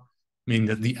data, meaning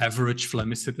that the average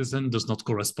Flemish citizen does not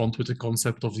correspond with the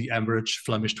concept of the average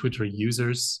Flemish Twitter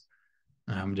users.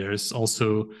 There's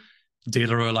also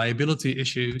data reliability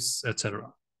issues,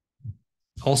 etc.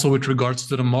 Also, with regards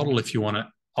to the model, if you want to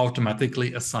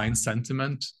automatically assign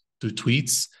sentiment to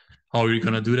tweets, how are you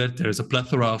going to do that? There's a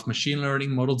plethora of machine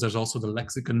learning models. There's also the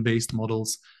lexicon-based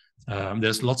models.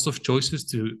 There's lots of choices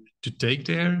to take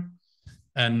there.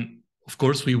 And of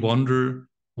course, we wonder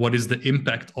what is the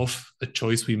impact of a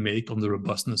choice we make on the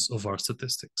robustness of our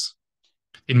statistics.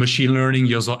 In machine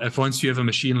learning, once you have a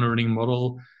machine learning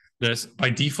model, there's by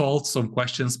default some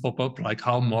questions pop up, like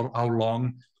how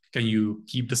long can you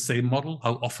keep the same model?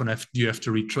 How often do you have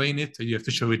to retrain it? Do you have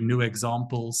to show it new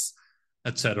examples,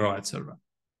 etc., etc.?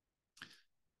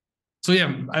 So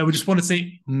yeah, I would just want to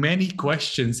say many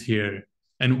questions here.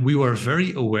 And we were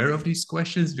very aware of these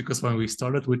questions because when we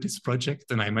started with this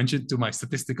project, and I mentioned to my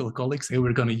statistical colleagues, hey,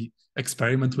 we're going to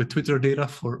experiment with Twitter data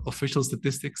for official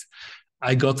statistics,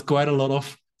 I got quite a lot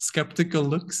of skeptical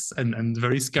looks and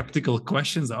very skeptical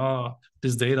questions.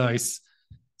 This data is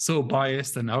so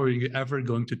biased, and how are you ever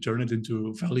going to turn it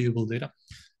into valuable data?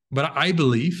 But I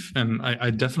believe, and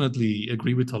I definitely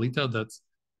agree with Talita, that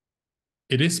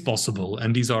it is possible,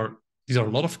 and these are a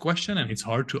lot of questions, and it's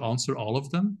hard to answer all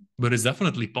of them, but it's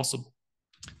definitely possible.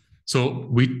 So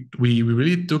we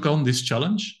really took on this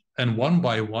challenge, and one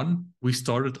by one, we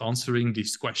started answering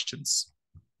these questions.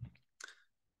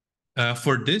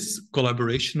 For this,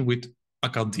 collaboration with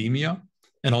academia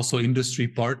and also industry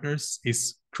partners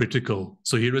is critical.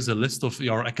 So here is a list of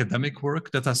our academic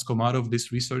work that has come out of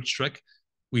this research track.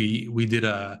 We did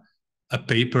a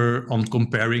paper on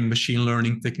comparing machine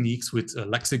learning techniques with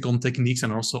lexicon techniques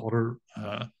and also other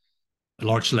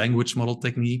large language model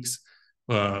techniques.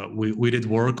 We did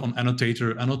work on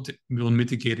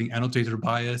mitigating annotator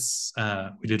bias.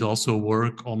 We did also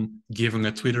work on giving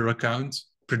a Twitter account,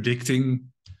 predicting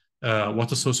what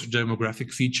the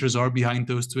socio-demographic features are behind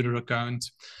those Twitter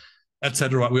accounts,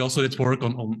 etc. We also did work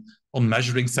on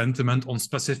measuring sentiment on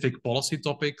specific policy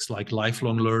topics like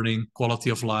lifelong learning, quality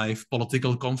of life,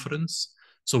 political confidence.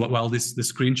 So while the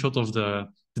screenshot of the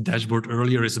dashboard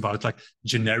earlier is about like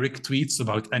generic tweets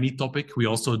about any topic, we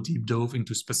also deep dove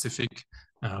into specific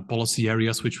policy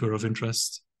areas which were of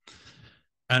interest.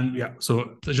 And yeah,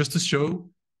 so just to show,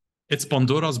 it's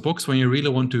Pandora's box when you really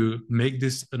want to make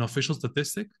this an official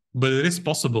statistic, but it is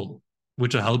possible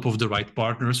with the help of the right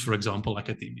partners, for example,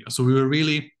 academia. So we were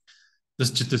really,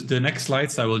 the next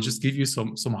slides, I will just give you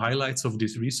some highlights of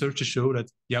this research to show that,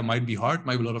 yeah, it might be hard,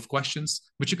 might be a lot of questions,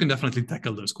 but you can definitely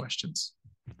tackle those questions.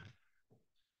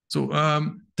 So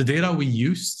the data we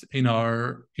used in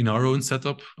our own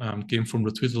setup came from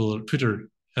the Twitter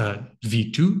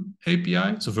V2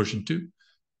 API, so version 2.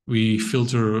 We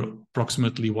filter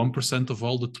approximately 1% of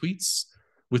all the tweets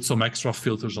with some extra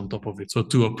filters on top of it. So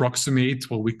to approximate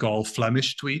what we call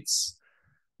Flemish tweets,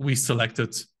 we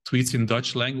selected tweets in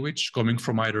Dutch language coming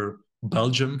from either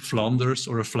Belgium, Flanders,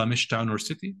 or a Flemish town or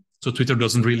city. So Twitter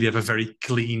doesn't really have a very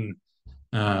clean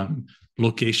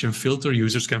location filter.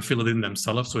 Users can fill it in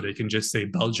themselves, so they can just say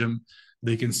Belgium.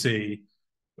 They can say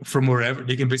from wherever.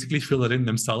 They can basically fill it in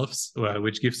themselves,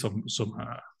 which gives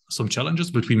some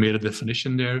challenges, but we made a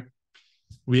definition there.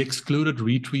 We excluded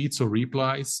retweets or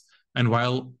replies. And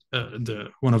while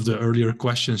one of the earlier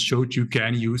questions showed you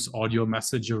can use audio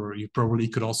message, or you probably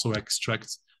could also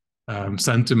extract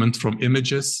sentiment from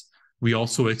images, we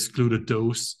also excluded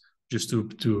those just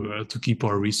to keep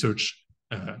our research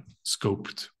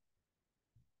scoped.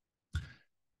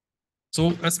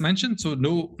 So as mentioned, so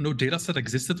no data set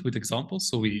existed with examples.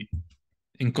 So we,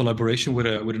 in collaboration with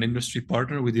an industry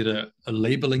partner, we did a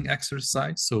labeling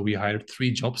exercise. So we hired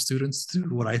 3 job students to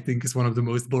do what I think is one of the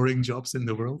most boring jobs in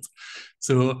the world.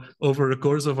 So over the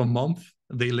course of a month,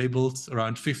 they labeled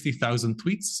around 50,000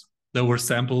 tweets that were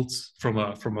sampled from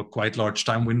a quite large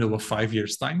time window of 5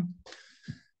 years' time.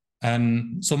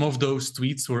 And some of those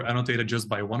tweets were annotated just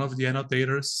by one of the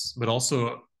annotators, but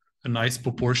also a nice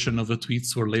proportion of the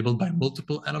tweets were labeled by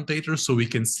multiple annotators, so we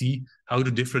can see how the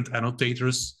different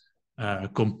annotators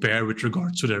compare with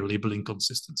regards to their labeling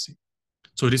consistency.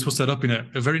 So this was set up in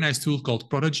a very nice tool called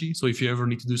Prodigy. So if you ever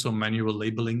need to do some manual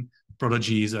labeling,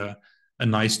 Prodigy is a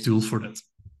nice tool for that.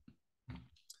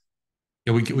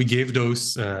 Yeah, we gave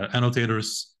those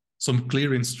annotators some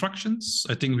clear instructions.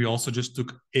 I think we also just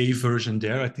took a version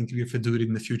there. I think if we do it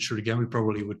in the future again, we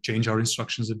probably would change our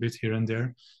instructions a bit here and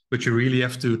there. But you really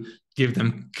have to give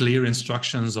them clear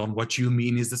instructions on what you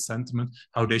mean is the sentiment,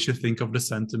 how they should think of the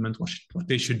sentiment, what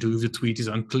they should do if the tweet is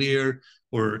unclear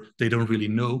or they don't really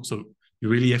know. So you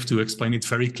really have to explain it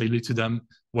very clearly to them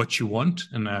what you want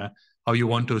and how you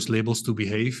want those labels to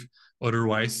behave.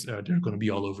 Otherwise, they're going to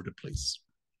be all over the place.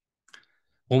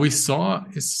 What we saw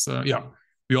is,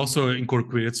 we also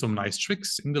incorporated some nice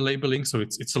tricks in the labeling. So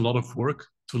it's a lot of work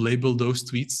to label those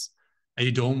tweets. And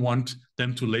you don't want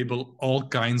them to label all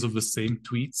kinds of the same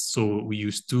tweets. So we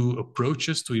use 2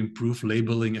 approaches to improve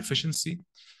labeling efficiency.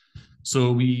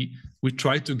 So we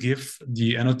try to give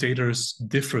the annotators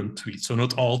different tweets. So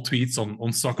not all tweets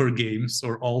on soccer games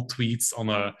or all tweets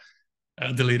on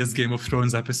the latest Game of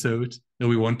Thrones episode.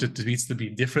 We wanted tweets to be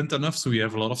different enough, so we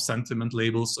have a lot of sentiment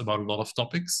labels about a lot of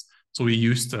topics. So we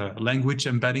used language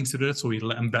embeddings to do it. So we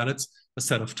embedded a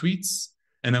set of tweets,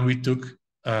 and then we took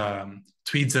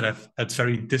tweets that had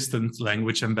very distant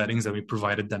language embeddings, and we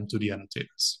provided them to the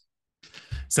annotators.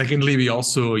 Secondly, we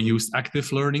also used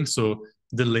active learning. So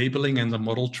the labeling and the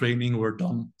model training were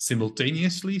done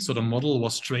simultaneously. So the model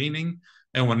was training,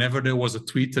 and whenever there was a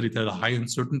tweet that it had a high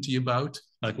uncertainty about,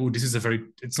 like, oh, this is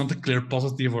it's not a clear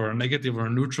positive or a negative or a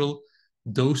neutral,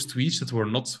 those tweets that were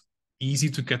not easy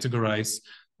to categorize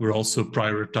were also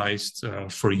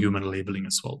prioritized for human labeling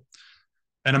as well.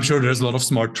 And I'm sure there's a lot of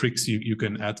smart tricks you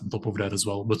can add on top of that as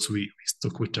well, but we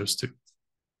stuck with those two.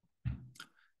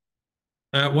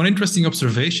 One interesting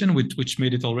observation, which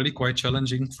made it already quite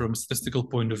challenging from a statistical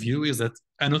point of view, is that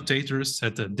annotators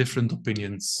had different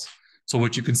opinions. So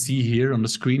what you can see here on the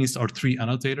screen is our three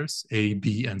annotators, A,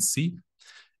 B, and C.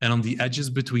 And on the edges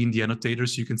between the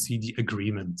annotators, you can see the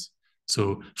agreement.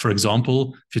 So for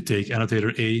example, if you take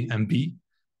annotator A and B,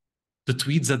 the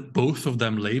tweets that both of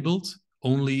them labeled,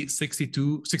 only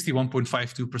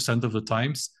 61.52% of the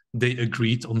times, they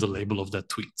agreed on the label of that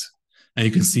tweet. And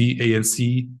you can see A and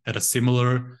C had a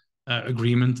similar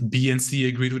agreement. B and C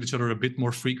agreed with each other a bit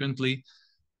more frequently.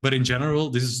 But in general,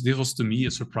 this was to me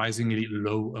a surprisingly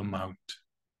low amount.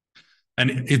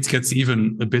 And it gets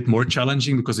even a bit more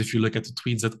challenging because if you look at the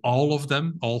tweets that all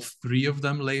three of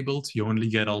them labeled, you only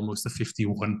get almost a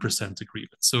 51%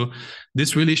 agreement. So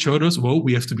this really showed us, well,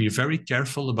 we have to be very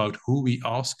careful about who we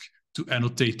ask to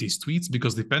annotate these tweets,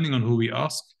 because depending on who we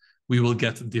ask, we will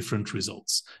get different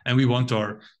results. And we want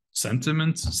our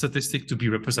sentiment statistic to be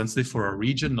representative for our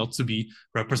region, not to be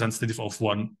representative of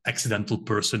one accidental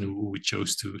person who we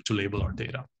chose to label our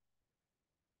data.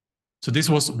 So this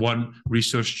was one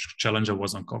research challenge that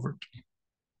was uncovered.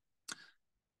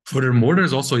 Furthermore,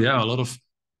 there's also, a lot of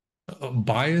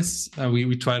bias.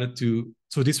 We tried to,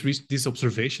 so this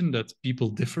observation that people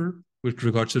differ with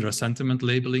regards to their sentiment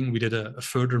labeling, we did a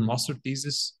further master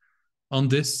thesis on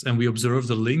this, and we observed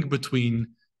a link between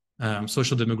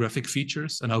social demographic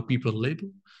features and how people label.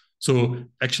 So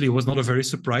actually, it was not a very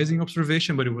surprising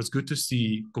observation, but it was good to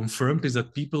see confirmed is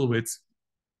that people with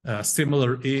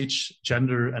similar age,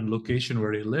 gender, and location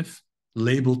where they live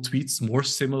label tweets more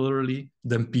similarly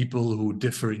than people who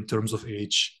differ in terms of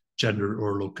age, gender,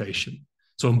 or location.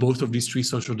 So in both of these three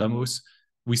social demos,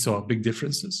 we saw big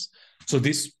differences. So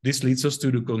this leads us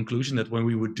to the conclusion that when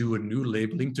we would do a new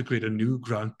labeling to create a new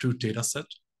ground truth data set,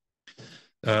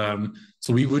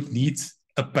 so we would need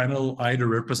a panel either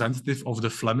representative of the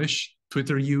Flemish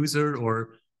Twitter user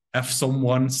or have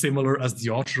someone similar as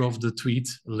the author of the tweet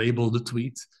label the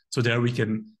tweet. So there we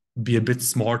can be a bit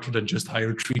smarter than just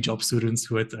hire 3 job students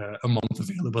who had a month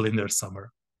available in their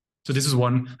summer. So this is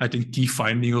one, I think, key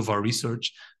finding of our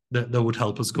research that would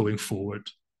help us going forward.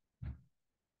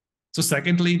 So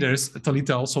secondly,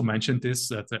 Talita also mentioned this,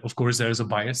 that of course there is a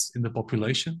bias in the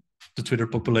population. The Twitter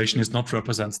population is not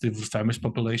representative of the Flemish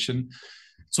population.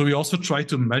 So we also try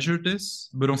to measure this,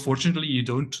 but unfortunately you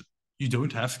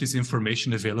don't have this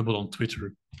information available on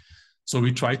Twitter. So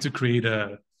we try to create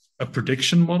a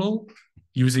prediction model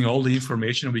using all the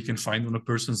information we can find on a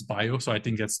person's bio. So I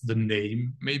think that's the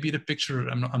name, maybe the picture,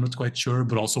 I'm not quite sure,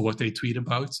 but also what they tweet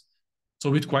about. So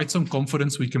with quite some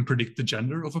confidence, we can predict the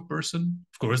gender of a person.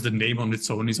 Of course, the name on its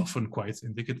own is often quite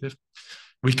indicative.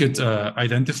 We could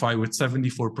identify with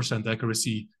 74%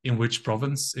 accuracy in which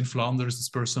province in Flanders this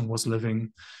person was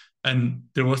living. And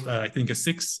there was, I think,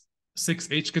 six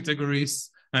age categories.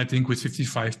 And I think with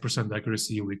 55%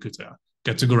 accuracy, we could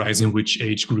categorize in which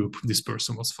age group this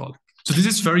person was falling. So this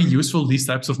is very useful. These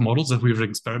types of models that we're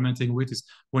experimenting with is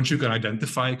once you can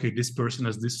identify, okay, this person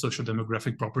has this social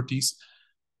demographic properties,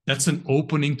 that's an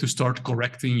opening to start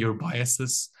correcting your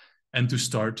biases and to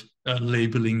start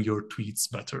labeling your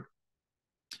tweets better.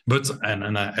 But,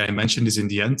 and I mentioned this in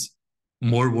the end,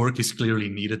 more work is clearly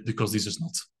needed because this is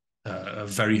not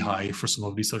very high for some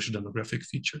of these social demographic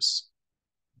features.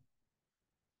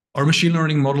 Our machine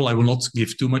learning model, I will not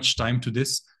give too much time to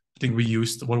this. I think we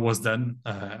used what was then,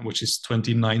 which is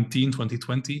 2019,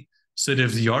 2020, state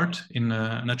of the art in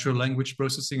natural language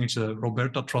processing. It's a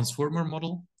Roberta transformer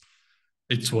model.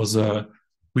 It was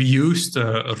we used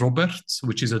Robert,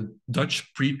 which is a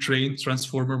Dutch pre-trained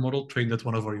transformer model trained at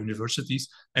one of our universities,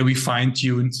 and we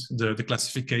fine-tuned the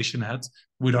classification head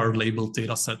with our labeled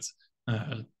data set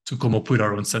to come up with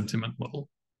our own sentiment model.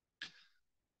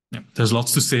 Yeah, there's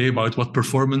lots to say about what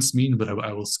performance means, but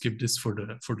I will skip this for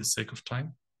the sake of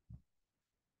time.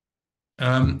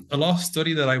 A last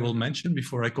study that I will mention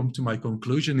before I come to my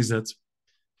conclusion is that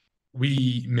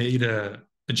we made a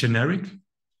generic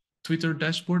Twitter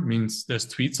dashboard means there's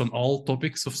tweets on all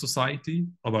topics of society,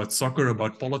 about soccer,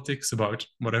 about politics, about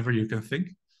whatever you can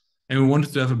think. And we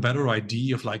wanted to have a better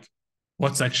idea of like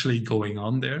what's actually going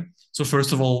on there. So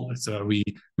first of all, we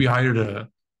hired a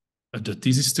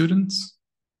thesis student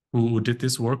who did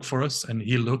this work for us, and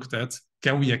he looked at,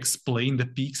 can we explain the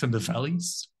peaks and the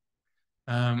valleys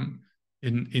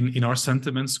in our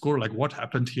sentiment score? Like, what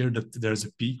happened here that there's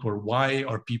a peak, or why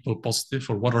are people positive,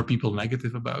 or what are people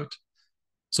negative about?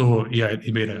 So yeah,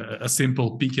 he made a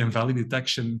simple peak and valley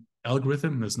detection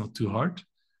algorithm. That's not too hard.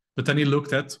 But then he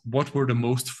looked at what were the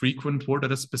most frequent words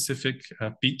at a specific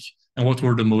peak, and what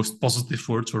were the most positive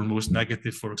words or most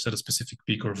negative words at a specific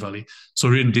peak or valley.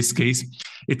 So in this case,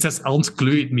 it says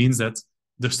Antclu. It means that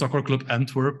the soccer club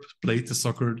Antwerp played the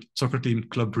soccer team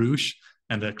Club Brugge.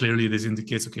 And clearly this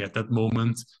indicates, okay, at that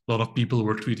moment, a lot of people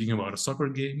were tweeting about a soccer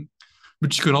game.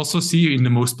 But you can also see in the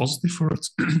most positive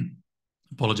words,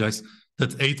 apologize,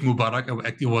 that Eid Mubarak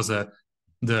actually was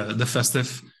the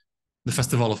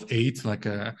festival of Eid, like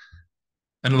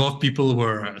and a lot of people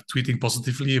were tweeting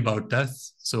positively about that.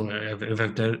 So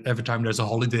every time there's a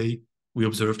holiday, we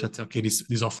observed that, okay,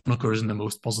 this often occurs in the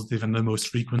most positive and the most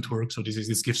frequent work. So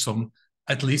this gives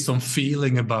at least some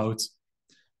feeling about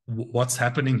what's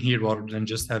happening here, rather than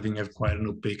just having quite an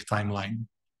opaque timeline.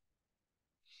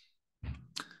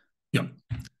 Yeah.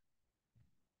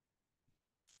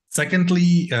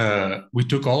 Secondly, we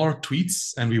took all our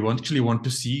tweets and we actually want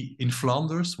to see in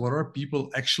Flanders, what are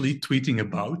people actually tweeting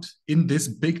about in this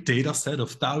big data set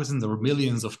of thousands or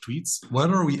millions of tweets? What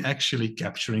are we actually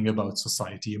capturing about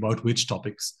society, about which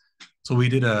topics? So we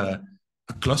did a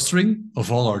clustering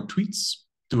of all our tweets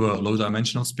to a low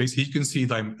dimensional space. Here you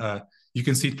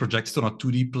can see it projected on a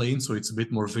 2D plane, so it's a bit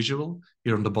more visual.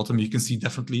 Here on the bottom, you can see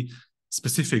definitely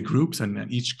specific groups, and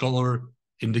each color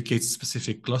indicates a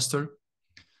specific cluster.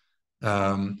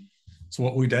 So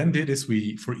what we then did is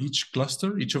for each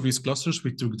of these clusters,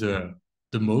 we took the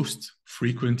most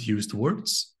frequent used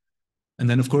words. And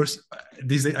then, of course,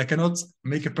 I cannot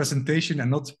make a presentation and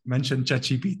not mention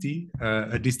ChatGPT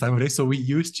at this time of day. So we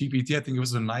used GPT. I think it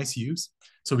was a nice use.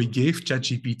 So we gave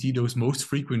ChatGPT those most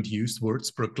frequent used words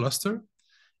per cluster.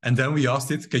 And then we asked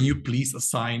it, can you please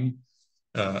assign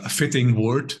a fitting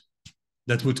word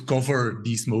that would cover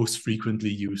these most frequently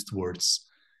used words?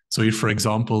 So here, for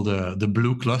example, the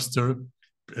blue cluster,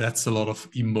 that's a lot of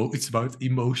it's about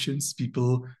emotions,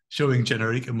 people showing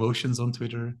generic emotions on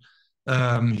Twitter.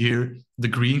 Here, the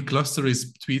green cluster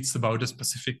is tweets about a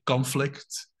specific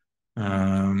conflict.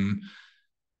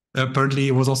 Apparently,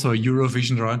 it was also a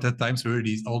Eurovision around that time, so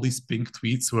all these pink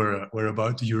tweets were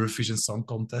about the Eurovision Song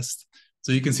Contest.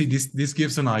 So you can see this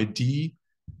gives an idea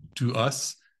to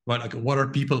us. But what are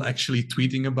people actually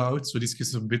tweeting about? So this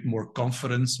gives a bit more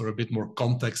confidence or a bit more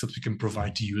context that we can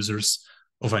provide to users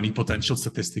of any potential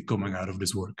statistic coming out of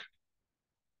this work.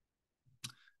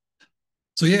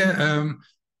 So yeah,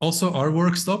 also our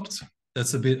work stopped.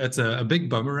 That's a big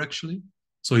bummer, actually.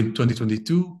 So in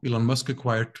 2022, Elon Musk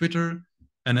acquired Twitter.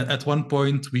 And at one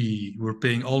point, we were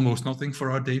paying almost nothing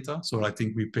for our data. So I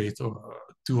think we paid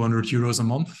 200 euros a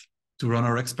month to run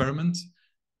our experiment.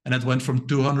 And it went from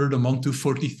 200 a month to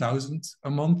 40,000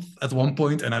 a month at one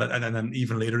point, and then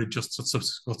even later it just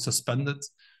got suspended.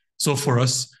 So for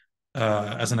us,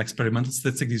 as an experimental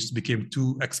statistic, this became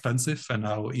too expensive and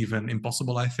now even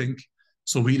impossible, I think.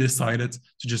 So we decided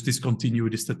to just discontinue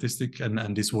this statistic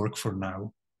and this work for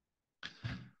now.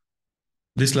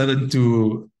 This led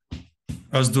into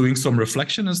us doing some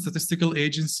reflection as statistical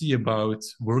agency about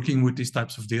working with these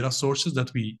types of data sources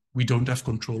that we don't have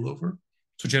control over.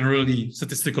 So generally,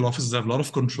 statistical offices have a lot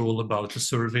of control about the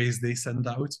surveys they send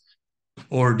out,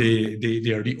 or they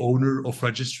are the owner of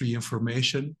registry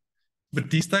information. But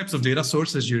these types of data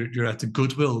sources, you're at the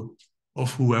goodwill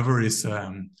of whoever is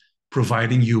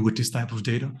providing you with this type of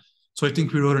data. So I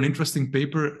think we wrote an interesting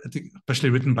paper, I think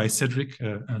especially written by Cedric,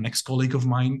 an ex-colleague of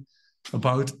mine,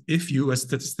 about if you as a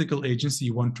statistical agency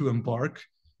want to embark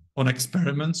on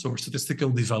experiments or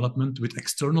statistical development with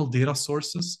external data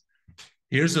sources,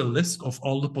 here's a list of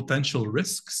all the potential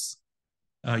risks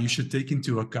you should take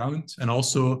into account. And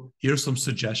also, here's some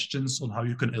suggestions on how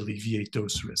you can alleviate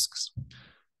those risks.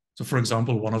 So for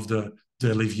example, one of the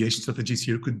alleviation strategies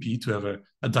here could be to have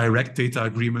a direct data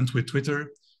agreement with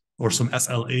Twitter or some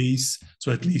SLAs.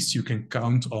 So at least you can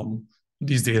count on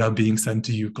these data being sent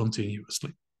to you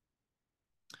continuously.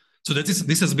 So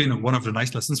this has been one of the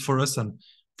nice lessons for us. And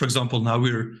for example, now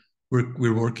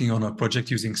we're working on a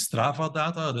project using Strava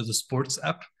data, that's a sports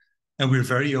app. And we're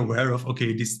very aware of,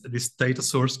 okay, this data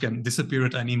source can disappear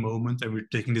at any moment, and we're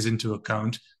taking this into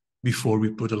account before we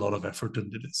put a lot of effort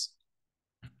into this.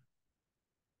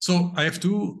 So I have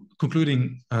two concluding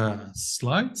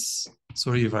slides.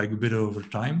 Sorry if I go a bit over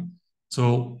time.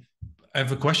 So I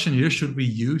have a question here. Should we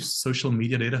use social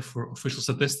media data for official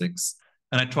statistics?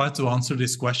 And I tried to answer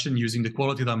this question using the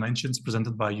quality dimensions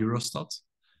presented by Eurostat.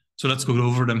 So let's go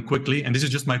over them quickly. And this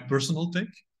is just my personal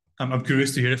take. I'm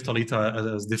curious to hear if Talita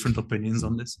has different opinions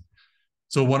on this.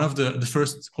 So one of the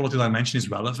first quality dimension is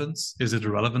relevance. Is it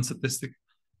a relevant statistic?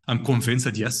 I'm convinced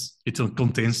that yes, it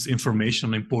contains information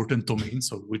on important domains,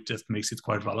 so which just makes it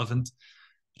quite relevant.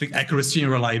 I think accuracy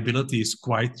and reliability is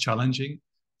quite challenging.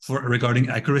 Regarding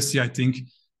accuracy, I think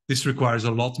this requires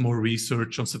a lot more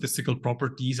research on statistical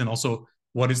properties and also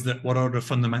what are the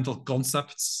fundamental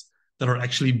concepts that are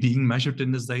actually being measured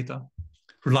in this data.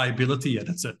 Reliability, yeah,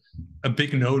 that's a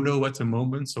big no-no at the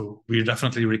moment. So we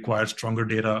definitely require stronger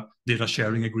data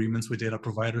sharing agreements with data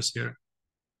providers here.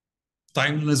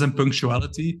 Timeliness and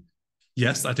punctuality,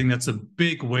 yes, I think that's a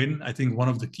big win. I think one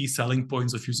of the key selling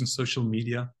points of using social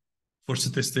media for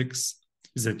statistics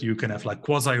is that you can have like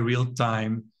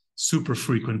quasi-real-time, super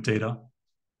frequent data.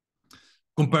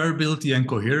 Comparability and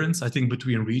coherence, I think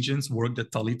between regions, work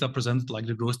that Talita presented, like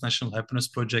the Gross National Happiness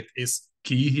Project, is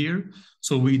key here.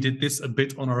 So we did this a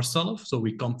bit on ourselves. So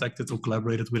we contacted or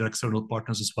collaborated with external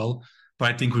partners as well.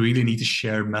 But I think we really need to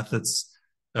share methods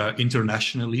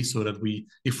internationally so that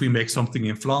if we make something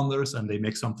in Flanders and they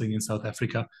make something in South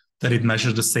Africa, that it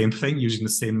measures the same thing using the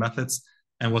same methods,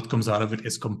 and what comes out of it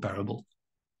is comparable.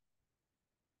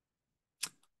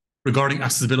 Regarding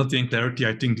accessibility and clarity,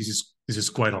 I think this is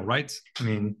quite all right. I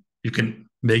mean, you can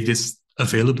make this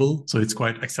available, so it's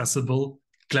quite accessible.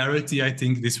 Clarity, I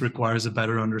think this requires a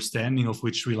better understanding of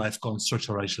which real-life constructs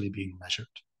are actually being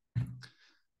measured.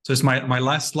 So it's my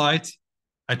last slide.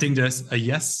 I think there's a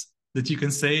yes that you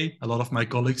can say. A lot of my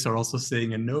colleagues are also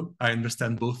saying a no. I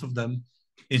understand both of them.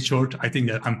 In short, I think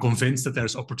that I'm convinced that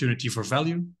there's opportunity for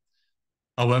value.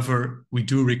 However, we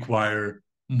do require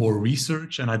more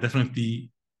research, and I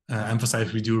definitely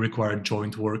emphasize we do require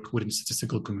joint work within the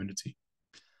statistical community.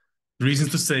 The reason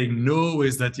to say no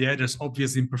is that, yeah, there's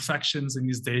obvious imperfections in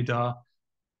this data.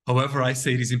 However, I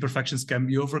say these imperfections can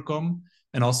be overcome.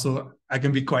 And also, I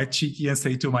can be quite cheeky and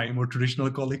say to my more traditional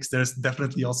colleagues, there's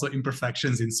definitely also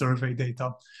imperfections in survey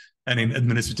data and in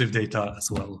administrative data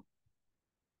as well.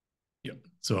 Yeah.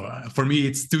 So for me,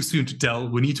 it's too soon to tell.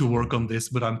 We need to work on this,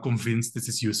 but I'm convinced this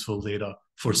is useful data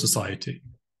for society.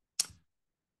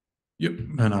 Yep,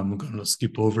 and I'm going to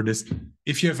skip over this.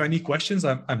 If you have any questions,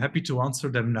 I'm happy to answer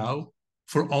them now.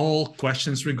 For all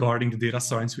questions regarding the data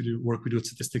science work we do at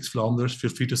Statistics Flanders, feel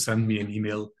free to send me an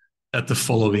email at the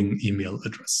following email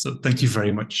address. So thank you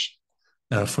very much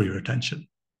for your attention.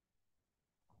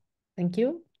 Thank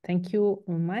you. Thank you,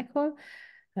 Michael.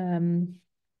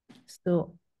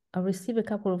 So I'll receive a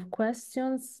couple of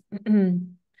questions.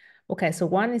 Okay, so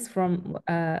one is from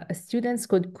students.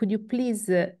 Could you please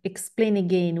explain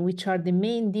again which are the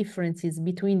main differences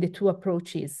between the two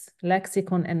approaches,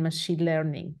 lexicon and machine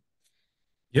learning?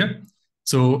 Yeah,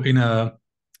 so in a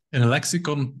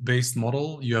lexicon-based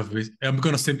model, you have, I'm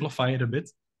going to simplify it a bit.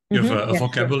 You have a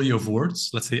vocabulary of words,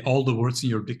 let's say all the words in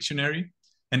your dictionary,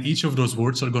 and each of those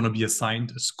words are going to be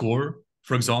assigned a score.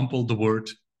 For example, the word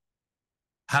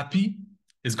happy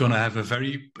is going to have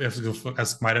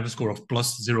might have a score of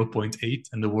plus 0.8,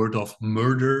 and the word of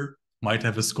murder might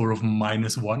have a score of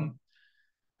 -1.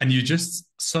 And you just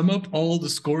sum up all the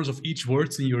scores of each word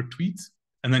in your tweet.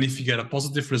 And then if you get a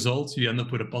positive result, you end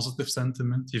up with a positive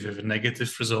sentiment. If you have a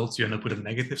negative result, you end up with a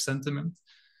negative sentiment.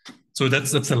 So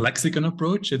that's a lexicon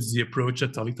approach. It's the approach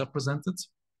that Talita presented.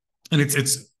 And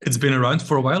it's been around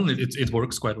for a while. It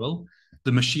works quite well.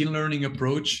 The machine learning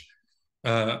approach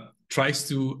tries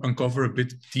to uncover a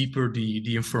bit deeper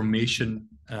the information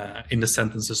in the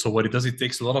sentences. So what it does, it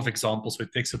takes a lot of examples. So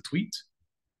it takes a tweet,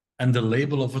 and the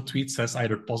label of a tweet says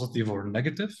either positive or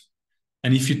negative.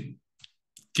 And if you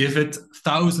give it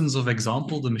thousands of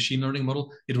examples, the machine learning model,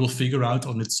 it will figure out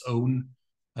on its own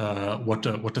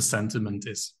what the sentiment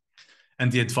is.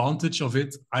 And the advantage of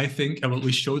it, I think, and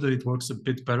we show that it works a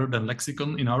bit better than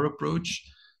lexicon in our approach,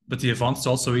 but the advantage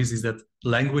also is that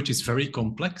language is very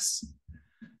complex.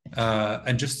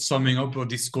 And just summing up what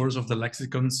these scores of the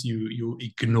lexicons, you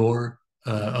ignore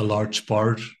a large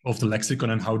part of the lexicon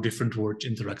and how different words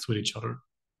interact with each other.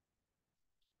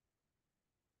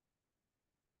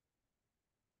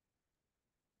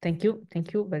 Thank you.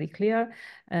 Very clear.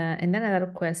 And then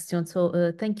another question.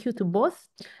 So thank you to both.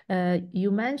 You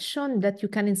mentioned that you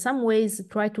can in some ways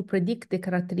try to predict the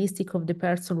characteristic of the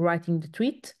person writing the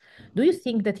tweet. Do you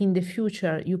think that in the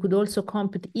future you could also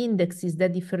compute indexes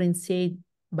that differentiate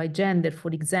by gender,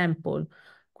 for example?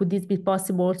 Could this be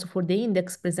possible also for the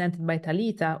index presented by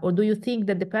Talita? Or do you think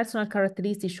that the personal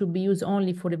characteristics should be used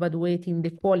only for evaluating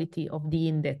the quality of the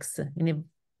index in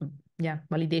a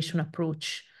validation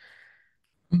approach?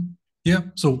 Yeah,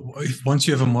 so if once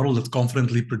you have a model that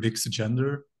confidently predicts the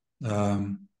gender,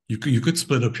 you could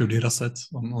split up your data set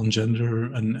on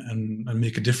gender and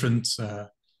make a different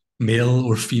male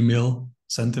or female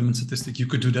sentiment statistic. You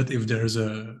could do that if there's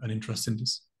an interest in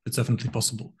this. It's definitely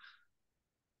possible.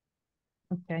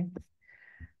 Okay.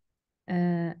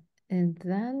 And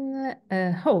then,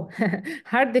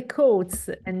 are the codes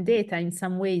and data in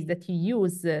some ways that you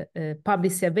use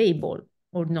publicly available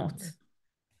or not?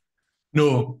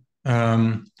 No,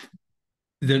 they're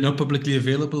not publicly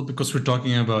available because we're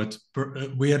talking about,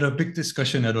 we had a big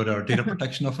discussion about our data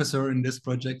protection officer in this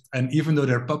project. And even though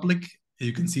they're public,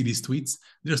 you can see these tweets,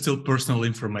 they're still personal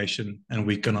information. And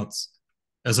we cannot,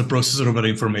 as a processor of that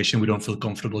information, we don't feel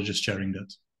comfortable just sharing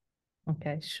that.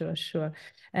 Okay, sure.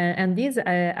 And this,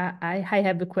 I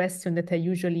have a question that I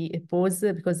usually pose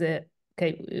because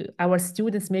our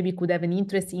students maybe could have an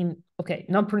interest in,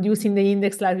 not producing the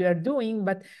index like we are doing,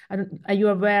 but are you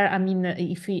aware, I mean,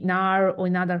 if in R or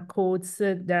in other codes,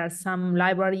 there are some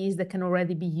libraries that can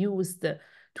already be used to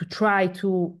try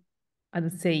to, I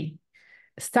would say,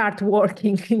 start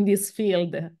working in this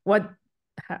field?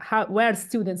 Where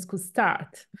students could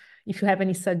start? If you have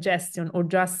any suggestion, or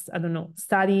just, I don't know,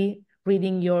 study,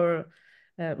 reading your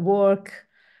work,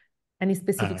 any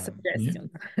specific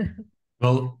suggestion? Yeah.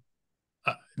 Well,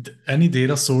 any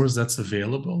data source that's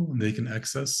available and they can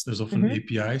access, there's often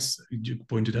APIs, you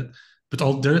point to that. But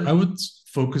I would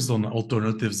focus on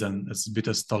alternatives, and as a bit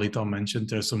as Talita mentioned,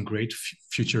 there's some great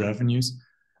future avenues.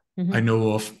 I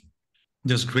know of,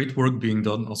 there's great work being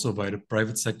done also by the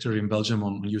private sector in Belgium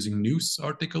on using news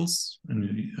articles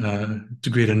and to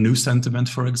create a news sentiment,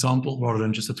 for example, rather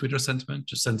than just a Twitter sentiment,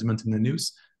 just sentiment in the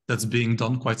news. That's being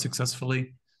done quite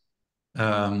successfully.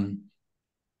 Yeah,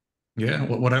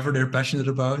 whatever they're passionate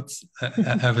about,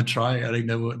 have a try. I think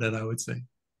that I would say.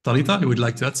 Talita, you would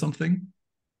like to add something?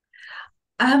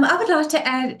 I would like to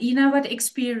add,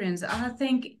 experience. I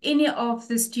think any of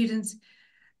the students,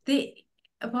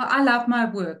 I love my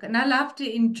work and I love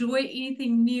to enjoy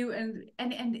anything new.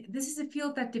 And this is a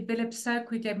field that develops so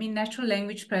quickly. I mean, natural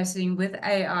language processing with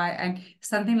AI and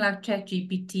something like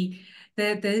ChatGPT,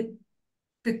 the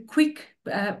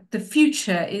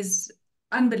future is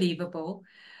unbelievable.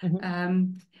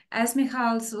 As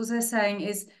Michal's also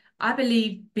saying, I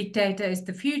believe big data is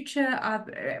the future.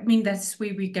 I mean, that's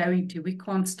where we're going to. We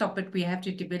can't stop it. We have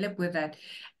to develop with that.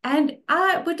 And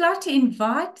I would like to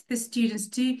invite the students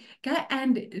to go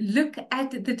and look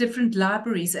at the different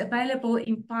libraries available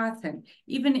in Python,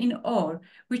 even in R,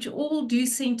 which all do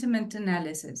sentiment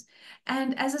analysis.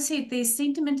 And as I said, there's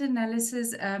sentiment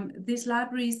analysis. There's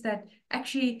libraries that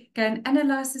actually can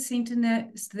analyze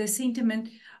the sentiment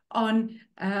on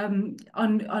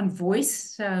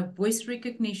voice, voice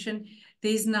recognition.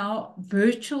 There's now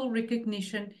virtual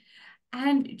recognition,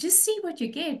 and just see what you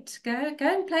get. Go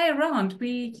and play around.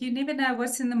 You never know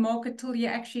what's in the market till you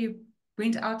actually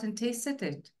went out and tested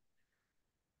it.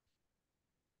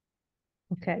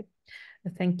 Okay,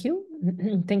 thank you.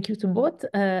 Thank you to both.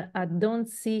 I don't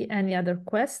see any other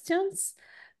questions.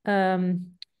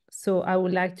 So I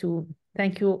would like to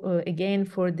thank you again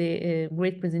for the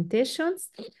great presentations.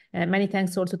 Many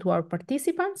thanks also to our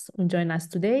participants who joined us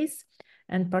today.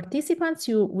 And participants,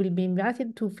 you will be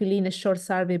invited to fill in a short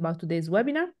survey about today's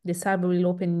webinar. The survey will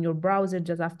open in your browser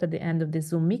just after the end of the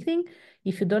Zoom meeting.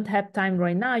 If you don't have time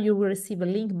right now, you will receive a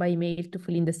link by email to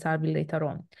fill in the survey later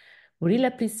on. We really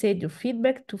appreciate your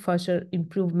feedback to further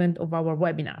improvement of our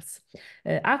webinars.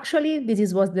 Actually,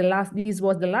 this was the last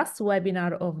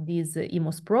webinar of this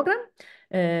EMOS program.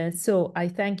 So I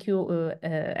thank you.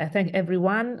 I thank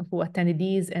everyone who attended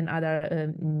these and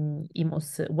other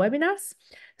EMOS webinars.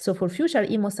 So for future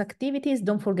EMOS activities,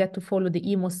 don't forget to follow the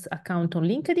EMOS account on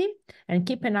LinkedIn and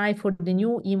keep an eye for the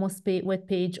new EMOS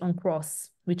webpage on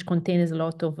Cross, which contains a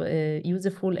lot of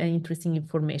useful and interesting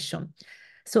information.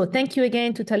 So thank you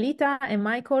again to Talita and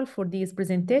Michael for this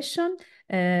presentation,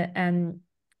 and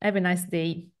have a nice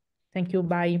day. Thank you.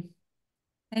 Bye.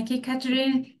 Thank you,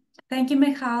 Catherine. Thank you,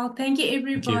 Michal. Thank you,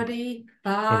 everybody. Thank you.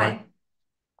 Bye.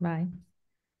 Bye.